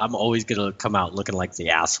 look, I'm always going to come out looking like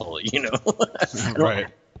the asshole, Right.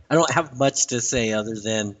 I don't have much to say other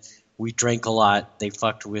than we drank a lot. They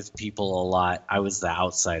fucked with people a lot. I was the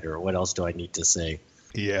outsider. What else do I need to say?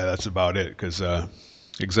 Yeah, that's about it. Because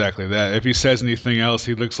exactly that. If he says anything else,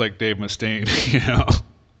 he looks like Dave Mustaine.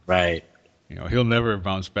 Right. He'll never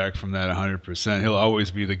bounce back from that 100%. He'll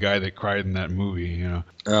always be the guy that cried in that movie.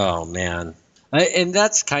 Oh man, and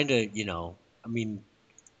that's kind of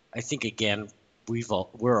I think again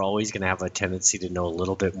we're always going to have a tendency to know a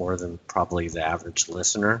little bit more than probably the average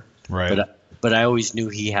listener. Right. But I always knew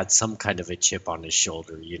he had some kind of a chip on his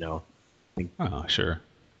shoulder, Oh, sure.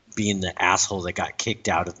 Being the asshole that got kicked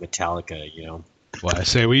out of Metallica, Well, I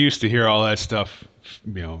say we used to hear all that stuff,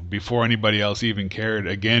 before anybody else even cared.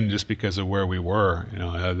 Again, just because of where we were.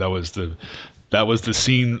 That was the that was the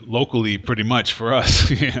scene locally pretty much for us,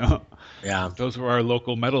 you know. Yeah. Those were our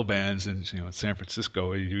local metal bands in, you know, in San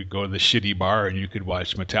Francisco. You'd go to the shitty bar and you could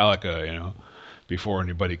watch Metallica, you know, before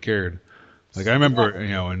anybody cared. Like I remember, you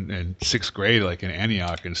know, in 6th grade, like in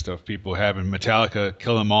Antioch and stuff, people having Metallica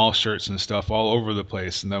Kill 'Em All shirts and stuff all over the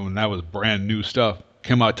place. And then when that was brand new stuff,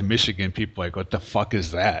 came out to Michigan, people like, what the fuck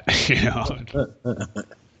is that? You know,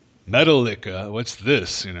 Metallica, what's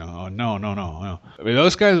this? You know, oh, no. I mean,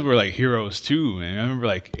 those guys were like heroes too. And I remember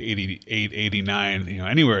like 88, 89, you know,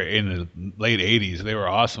 anywhere in the late 80s, they were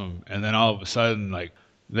awesome. And then all of a sudden, like,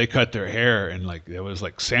 they cut their hair and like it was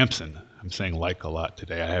like Samson. I'm saying like a lot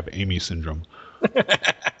today. I have Amy syndrome.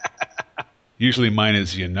 Usually mine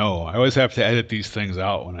is I always have to edit these things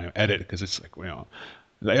out when I edit because it's like, you know,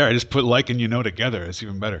 I just put like and together. It's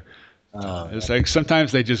even better. It's like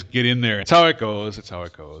sometimes they just get in there. It's how it goes.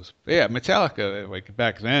 But yeah, Metallica, like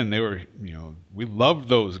back then, they were, you know, we loved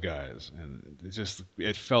those guys, and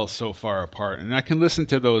it fell so far apart. And I can listen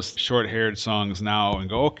to those short-haired songs now and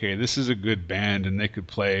go, okay, this is a good band, and they could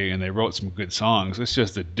play, and they wrote some good songs. It's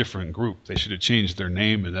just a different group. They should have changed their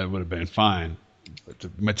name, and that would have been fine. But the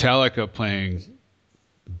Metallica playing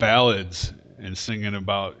ballads and singing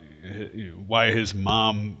about why his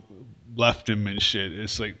mom left him and shit.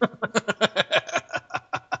 It's like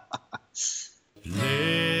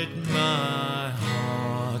let my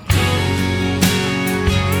heart go.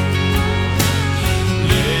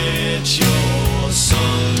 Let your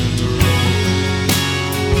sun grow.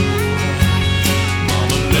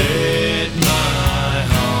 Mama, let my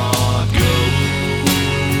heart go.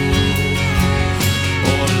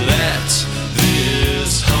 Or let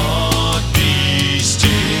this heart be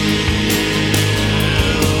still.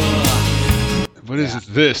 what is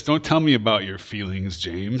this? Don't tell me about your feelings,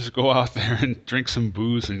 James. Go out there and drink some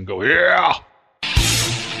booze and go, yeah!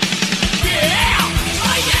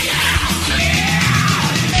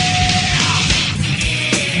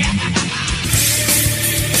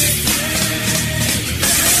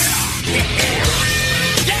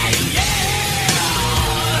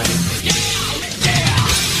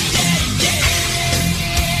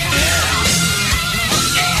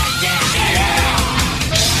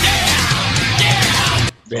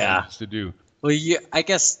 Yeah. To do. Well, yeah, I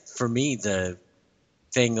guess for me the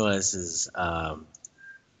thing was I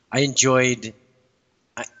enjoyed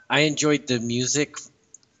the music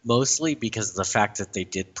mostly because of the fact that they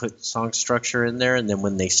did put song structure in there, and then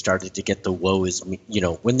when they started to get the woe is me, you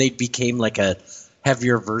know, when they became like a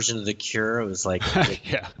heavier version of the Cure, it was like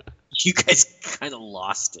yeah. You guys kind of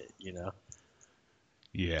lost it, you know.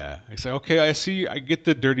 Yeah. I say, okay, I get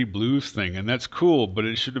the dirty blues thing, and that's cool, but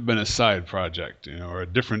it should have been a side project, you know, or a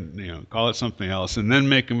different, you know, call it something else, and then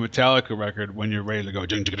make a Metallica record when you're ready to go,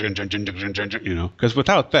 you know, because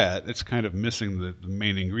without that, it's kind of missing the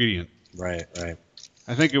main ingredient. Right.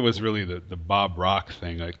 I think it was really the Bob Rock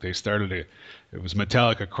thing. Like they started it was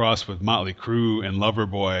Metallica crossed with Motley Crue and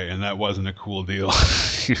Loverboy, and that wasn't a cool deal.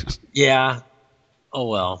 Yeah. Oh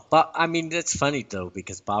well, but I mean it's funny though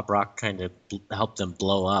because Bob Rock kind of helped them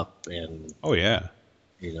blow up, and oh yeah,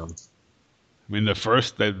 you know. I mean the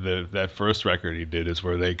first that first record he did is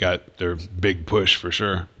where they got their big push for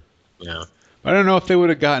sure. Yeah. I don't know if they would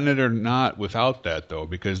have gotten it or not without that though,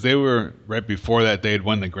 because they were right before that they had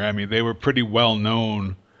won the Grammy. They were pretty well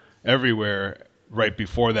known everywhere right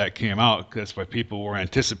before that came out. That's why people were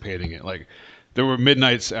anticipating it. Like. There were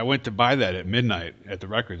midnights. I went to buy that at midnight at the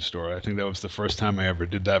record store. I think that was the first time I ever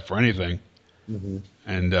did that for anything. Mm-hmm.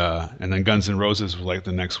 And then Guns N' Roses was like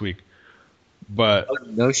the next week. But oh,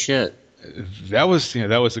 no shit. That was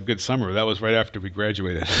a good summer. That was right after we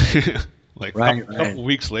graduated. Like a couple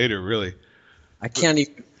weeks later, really.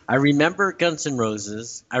 I remember Guns N'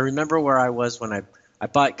 Roses. I remember where I was when I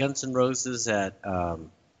bought Guns N' Roses at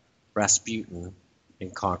Rasputin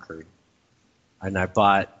in Concord, and I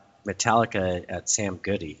bought Metallica at Sam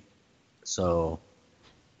Goody. So,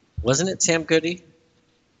 wasn't it Sam Goody?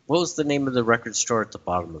 What was the name of the record store at the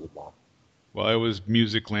bottom of the mall? Well, it was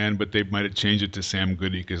Musicland, but they might have changed it to Sam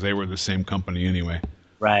Goody because they were the same company anyway.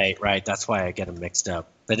 Right. That's why I get them mixed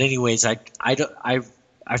up. But anyways, I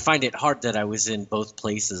find it hard that I was in both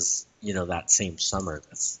places, you know, that same summer.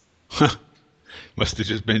 Must have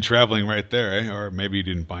just been traveling right there, eh? Or maybe you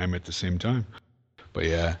didn't buy them at the same time. But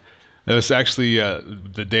yeah. That was actually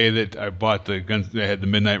the day that I bought the Guns. They had the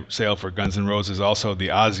midnight sale for Guns N' Roses. Also, the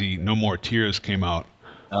Ozzy "No More Tears" came out.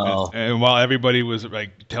 Oh. And while everybody was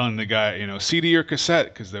like telling the guy, you know, CD or cassette,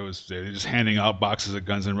 because they were just handing out boxes of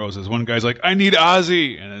Guns N' Roses. One guy's like, "I need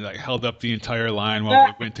Ozzy," and it like held up the entire line while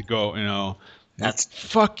we went to go. You know, that's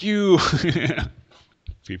fuck you.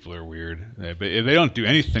 People are weird. But they don't do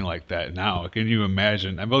anything like that now. Can you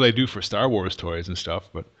imagine? Well, they do for Star Wars toys and stuff,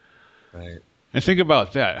 but Right. and think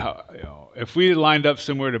about that. How, if we lined up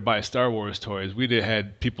somewhere to buy Star Wars toys, we'd have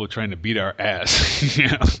had people trying to beat our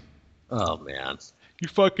ass. Oh man. You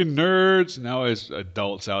fucking nerds. Now as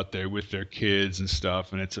adults out there with their kids and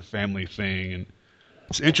stuff, and it's a family thing, and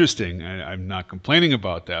it's interesting. I'm not complaining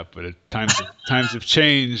about that, but times have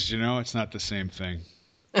changed. It's not the same thing.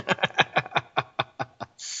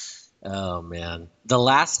 Oh man. The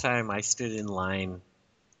last time I stood in line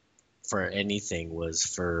for anything was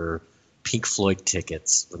for Pink Floyd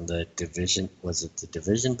tickets when the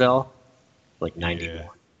Division bell? Like 91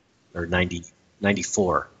 or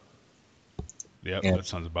 94. Yep, And- that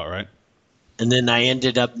sounds about right. And then I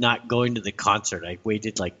ended up not going to the concert. I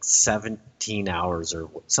waited like 17 hours or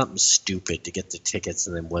something stupid to get the tickets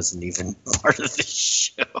and then wasn't even part of the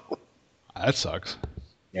show. That sucks.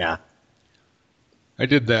 Yeah. I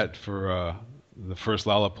did that for the first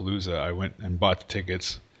Lollapalooza. I went and bought the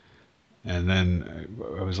tickets, and then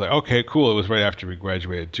I was like, okay, cool. It was right after we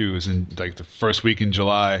graduated too. It was in like the first week in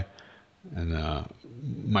July, and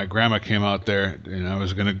my grandma came out there, and I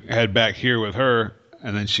was gonna head back here with her,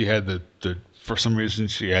 and then she had the for some reason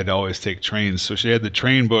she had to always take trains, so she had the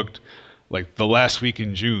train booked like the last week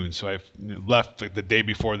in June. So I left like the day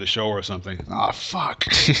before the show or something. Oh fuck.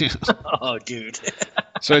 Oh, dude.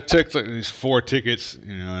 So I took these 4 tickets,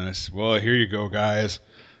 and I said, well, here you go, guys.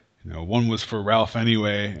 One was for Ralph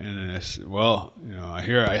anyway, and then I said, well,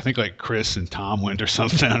 I think like Chris and Tom went or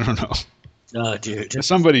something. I don't know. Oh, dude.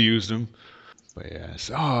 Somebody used them. But yeah, I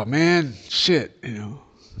said, oh man, shit,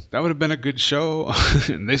 that would have been a good show.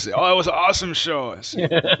 And they said, oh, it was an awesome show. I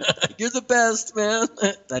said, You're the best, man.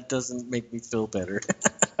 That doesn't make me feel better.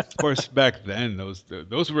 of course, back then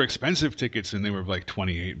those were expensive tickets, and they were like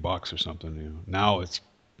 $28 or something. Now it's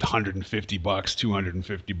 $150,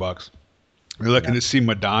 $250. We're looking to see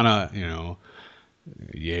Madonna.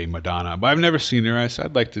 Yay, Madonna! But I've never seen her. I said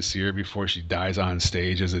I'd like to see her before she dies on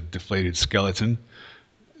stage as a deflated skeleton.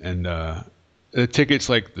 And the tickets,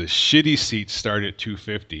 like the shitty seats, start at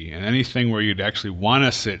 $250, and anything where you'd actually want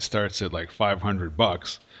to sit starts at like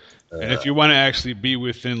 $500. And if you want to actually be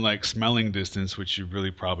within like smelling distance, which you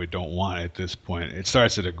really probably don't want at this point, it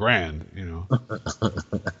starts at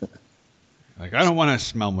 $1,000. Like, I don't want to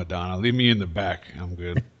smell Madonna. Leave me in the back. I'm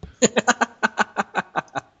good.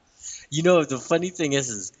 The funny thing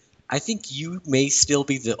is I think you may still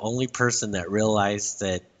be the only person that realized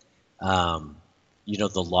that,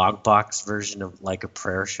 the long box version of Like a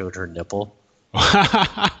Prayer showed her nipple.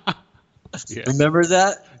 Yeah. Remember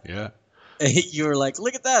that? Yeah. You were like,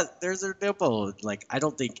 look at that. There's her nipple. Like, I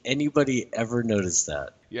don't think anybody ever noticed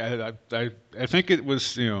that. Yeah, I think it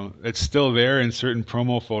was, it's still there in certain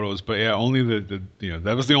promo photos, but yeah, only the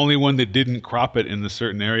that was the only one that didn't crop it in the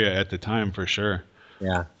certain area at the time for sure.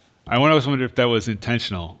 Yeah. I always wondered if that was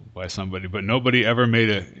intentional by somebody, but nobody ever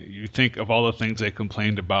you think of all the things they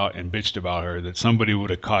complained about and bitched about her, that somebody would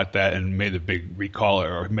have caught that and made a big recall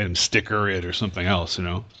or made them sticker it or something else,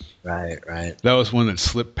 Right. That was one that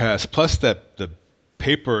slipped past. Plus that the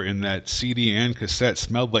paper in that CD and cassette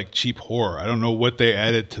smelled like cheap horror. I don't know what they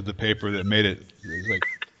added to the paper that made it.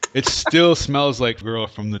 It still smells like Girl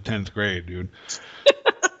from the 10th grade, dude.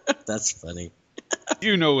 That's funny.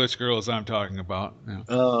 You know which girls I'm talking about. Yeah.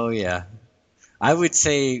 Oh, yeah. I would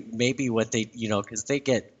say maybe what they, because they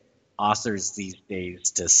get authors these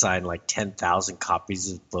days to sign like 10,000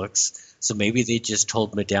 copies of books. So maybe they just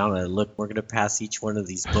told Madonna, look, we're going to pass each one of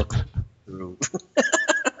these books through.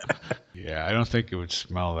 Yeah, I don't think it would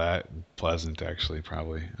smell that pleasant, actually,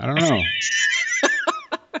 probably. I don't know.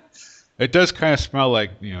 It does kind of smell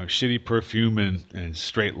like, shitty perfume and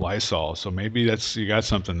straight Lysol. So maybe you got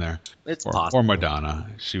something there. It's or, possible. Or Madonna.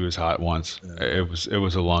 She was hot once. It was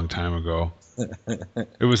a long time ago.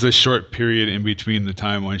 It was a short period in between the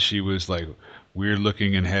time when she was like weird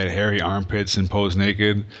looking and had hairy armpits and posed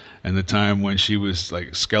naked, and the time when she was like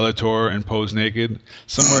Skeletor and posed naked.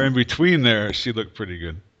 Somewhere in between there, she looked pretty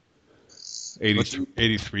good.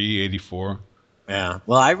 83, 84. Yeah.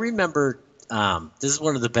 Well, I remember this is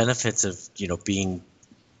one of the benefits of, being,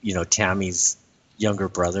 Tammy's younger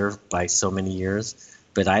brother by so many years.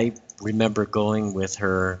 But I remember going with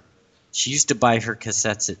her. She used to buy her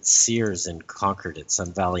cassettes at Sears in Concord at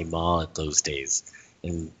Sun Valley Mall at those days.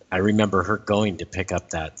 And I remember her going to pick up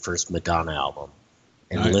that first Madonna album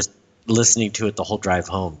and Nice. listening to it the whole drive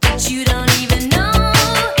home. You don't even know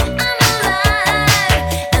I'm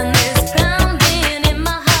alive, and this pounding in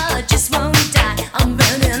my heart just won't die. I'm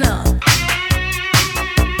burning up.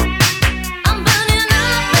 I'm burning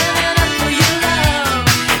up for your love.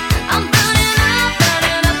 I'm burning up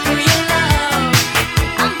for your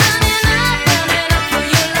love.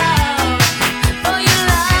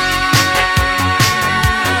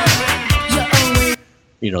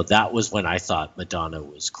 that was when I thought Madonna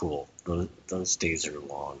was cool. Those days are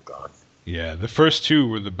long gone. Yeah, the first two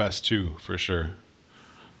were the best too, for sure.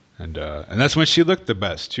 And that's when she looked the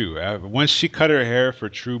best too. Once she cut her hair for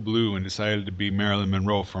True Blue and decided to be Marilyn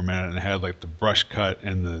Monroe for a minute and had like the brush cut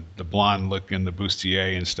and the blonde look and the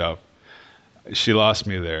bustier and stuff, she lost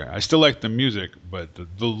me there. I still like the music, but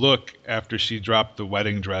the look after she dropped the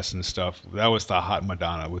wedding dress and stuff, that was the hot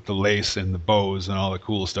Madonna with the lace and the bows and all the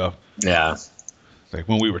cool stuff. Yeah. Like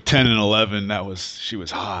when we were 10 and 11, she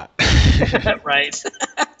was hot. Right.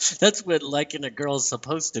 That's what liking a girl's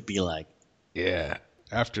supposed to be like. Yeah.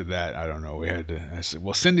 After that, I don't know. I said,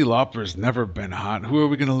 well, Cyndi Lauper's never been hot. Who are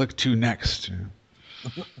we going to look to next?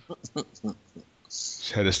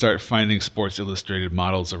 Just had to start finding Sports Illustrated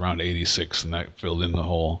models around 86, and that filled in the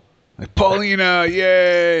hole. Like, Paulina,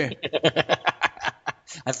 yay!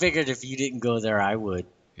 I figured if you didn't go there, I would.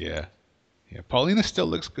 Yeah. Paulina still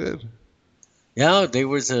looks good. Yeah, there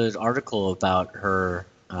was an article about her,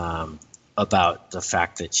 about the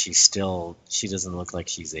fact that she doesn't look like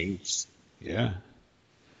she's aged. Yeah.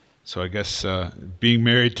 So I guess being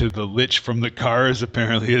married to the lich from the Cars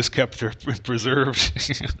apparently has kept her preserved.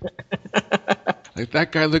 Like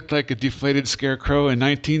that guy looked like a deflated scarecrow in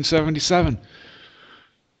 1977.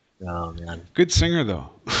 Oh man, good singer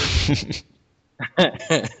though.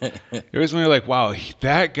 It was when you're like, wow,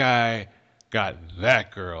 that guy got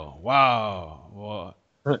that girl. Wow. Well,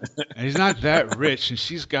 and he's not that rich, and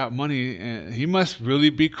she's got money, and he must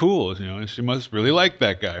really be cool, and she must really like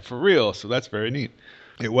that guy for real. So that's very neat.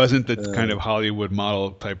 It wasn't the kind of Hollywood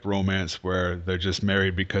model type romance where they're just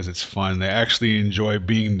married because it's fun. They actually enjoy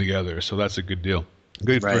being together, so that's a good deal.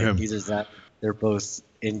 Good for him. Either that, they're both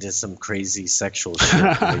into some crazy sexual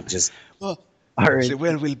shit. They just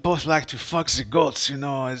we both like to fuck the goats,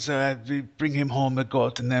 so we bring him home a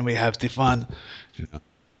goat, and then we have the fun.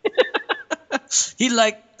 He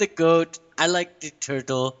liked the goat. I like the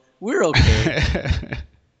turtle. We're okay.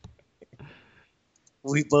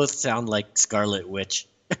 We both sound like Scarlet Witch.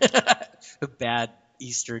 A bad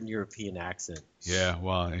Eastern European accent. Yeah,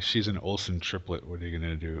 well, she's an Olsen triplet. What are you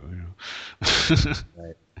going to do?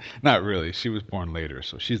 Right. Not really. She was born later,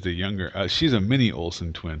 so she's the younger. She's a mini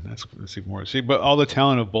Olsen twin. That's even more. See, but all the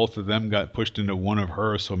talent of both of them got pushed into one of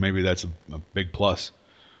her, so maybe that's a big plus.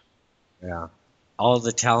 Yeah. All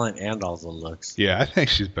the talent and all the looks. Yeah, I think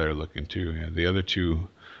she's better looking too. Yeah, the other two,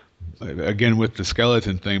 again with the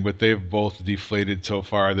skeleton thing, but they've both deflated so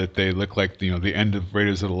far that they look like the end of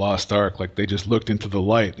Raiders of the Lost Ark. Like they just looked into the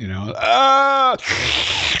light. Ah!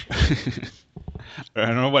 I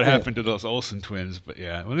don't know what happened to those Olsen twins, but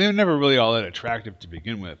yeah, well, they were never really all that attractive to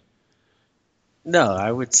begin with. No,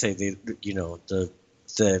 I would say the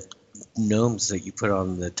gnomes that you put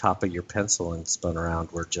on the top of your pencil and spun around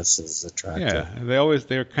were just as attractive. Yeah,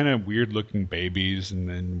 they're kind of weird looking babies and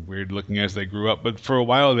then weird looking as they grew up. But for a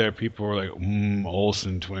while there, people were like,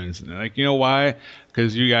 Olsen twins. And like, you know why?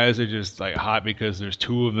 Because you guys are just like hot because there's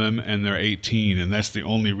two of them and they're 18, and that's the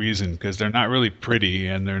only reason. Because they're not really pretty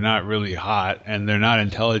and they're not really hot and they're not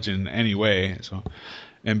intelligent in any way. So,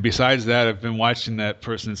 and besides that, I've been watching that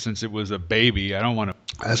person since it was a baby. I don't want to.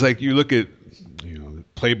 It's like you look at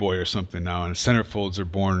Playboy or something now, and centerfolds are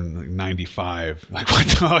born in like 95. Like, what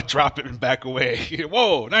the drop it and back away.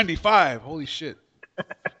 Whoa, 95. Holy shit.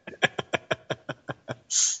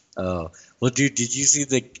 Oh, well, dude, did you see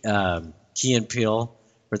the Key and Peele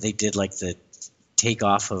where they did like the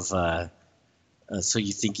takeoff of So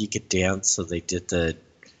You Think You Could Dance? So they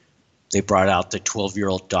brought out the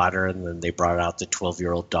 12-year-old daughter, and then they brought out the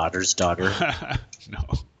 12-year-old daughter's daughter. No.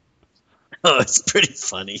 Oh, it's pretty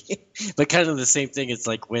funny. But kind of the same thing. It's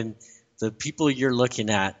like when the people you're looking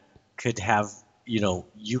at could have,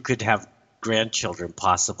 you could have grandchildren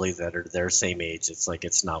possibly that are their same age. It's like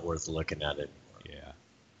it's not worth looking at it anymore.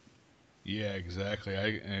 Yeah, exactly.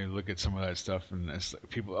 I look at some of that stuff, and it's like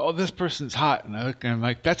people, oh, this person's hot. And I look and I'm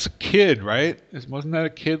like, that's a kid, right? Wasn't that a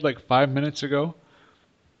kid like 5 minutes ago?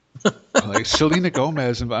 Like Selena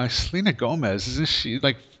Gomez, isn't she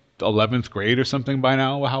like 11th grade or something by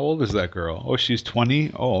now? How old is that girl? Oh, she's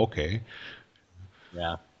 20. Oh, okay.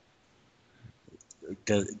 Yeah.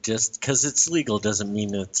 Just because it's legal doesn't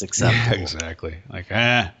mean it's acceptable. Yeah, exactly. Like,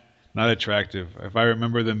 not attractive. If I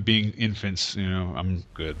remember them being infants, I'm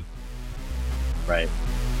good. Right.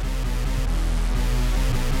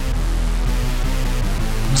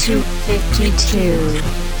 252.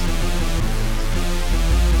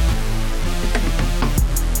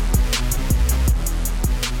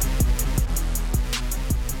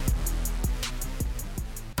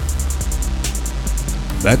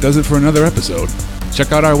 That does it for another episode.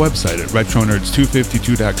 Check out our website at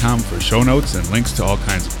retronerds252.com for show notes and links to all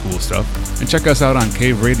kinds of cool stuff. And check us out on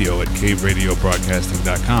Cave Radio at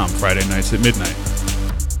caveradiobroadcasting.com Friday nights at midnight.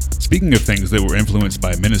 Speaking of things that were influenced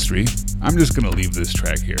by Ministry, I'm just going to leave this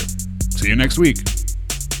track here. See you next week.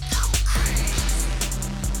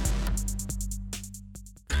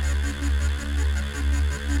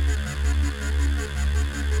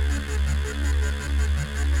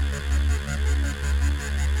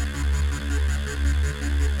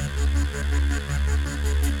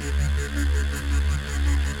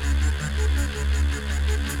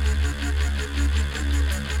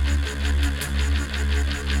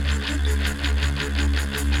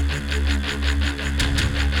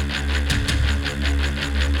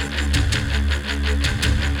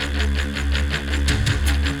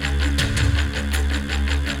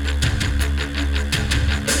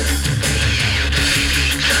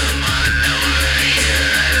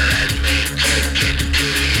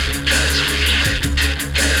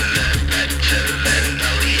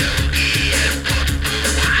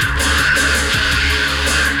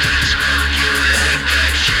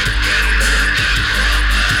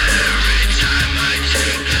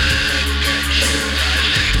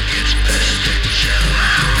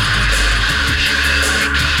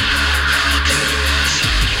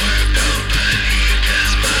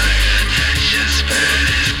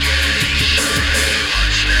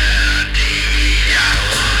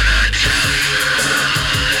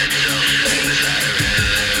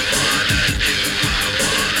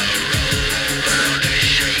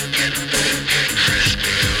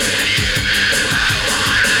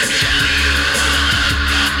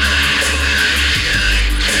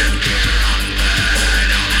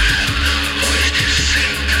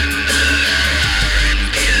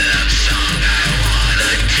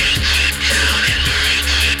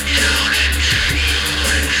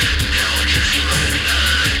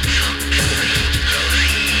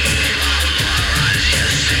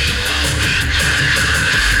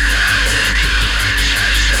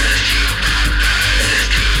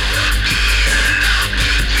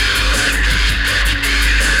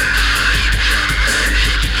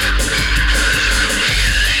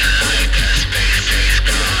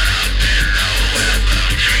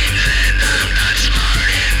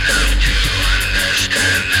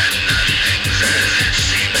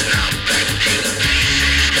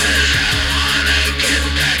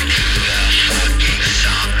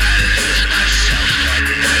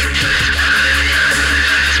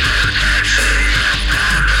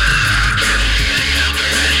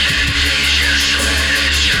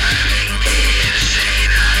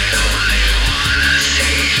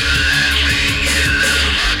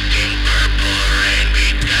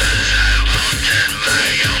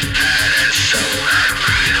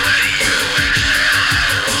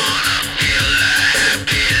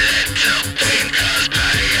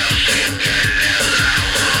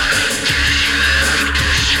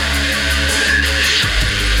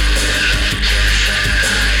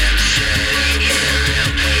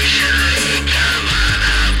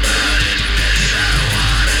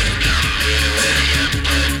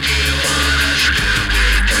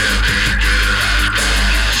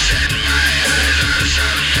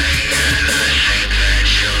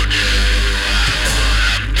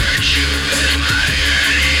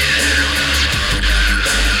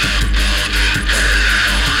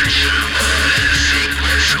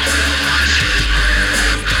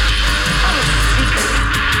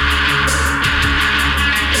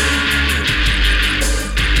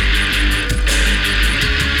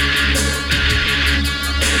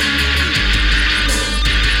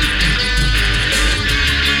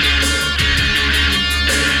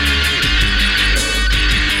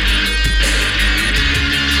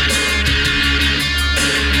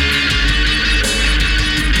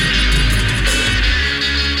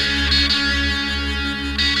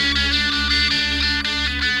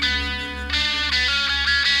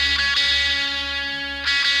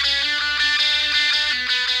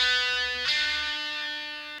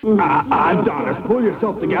 Adonis, pull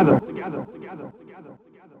yourself together.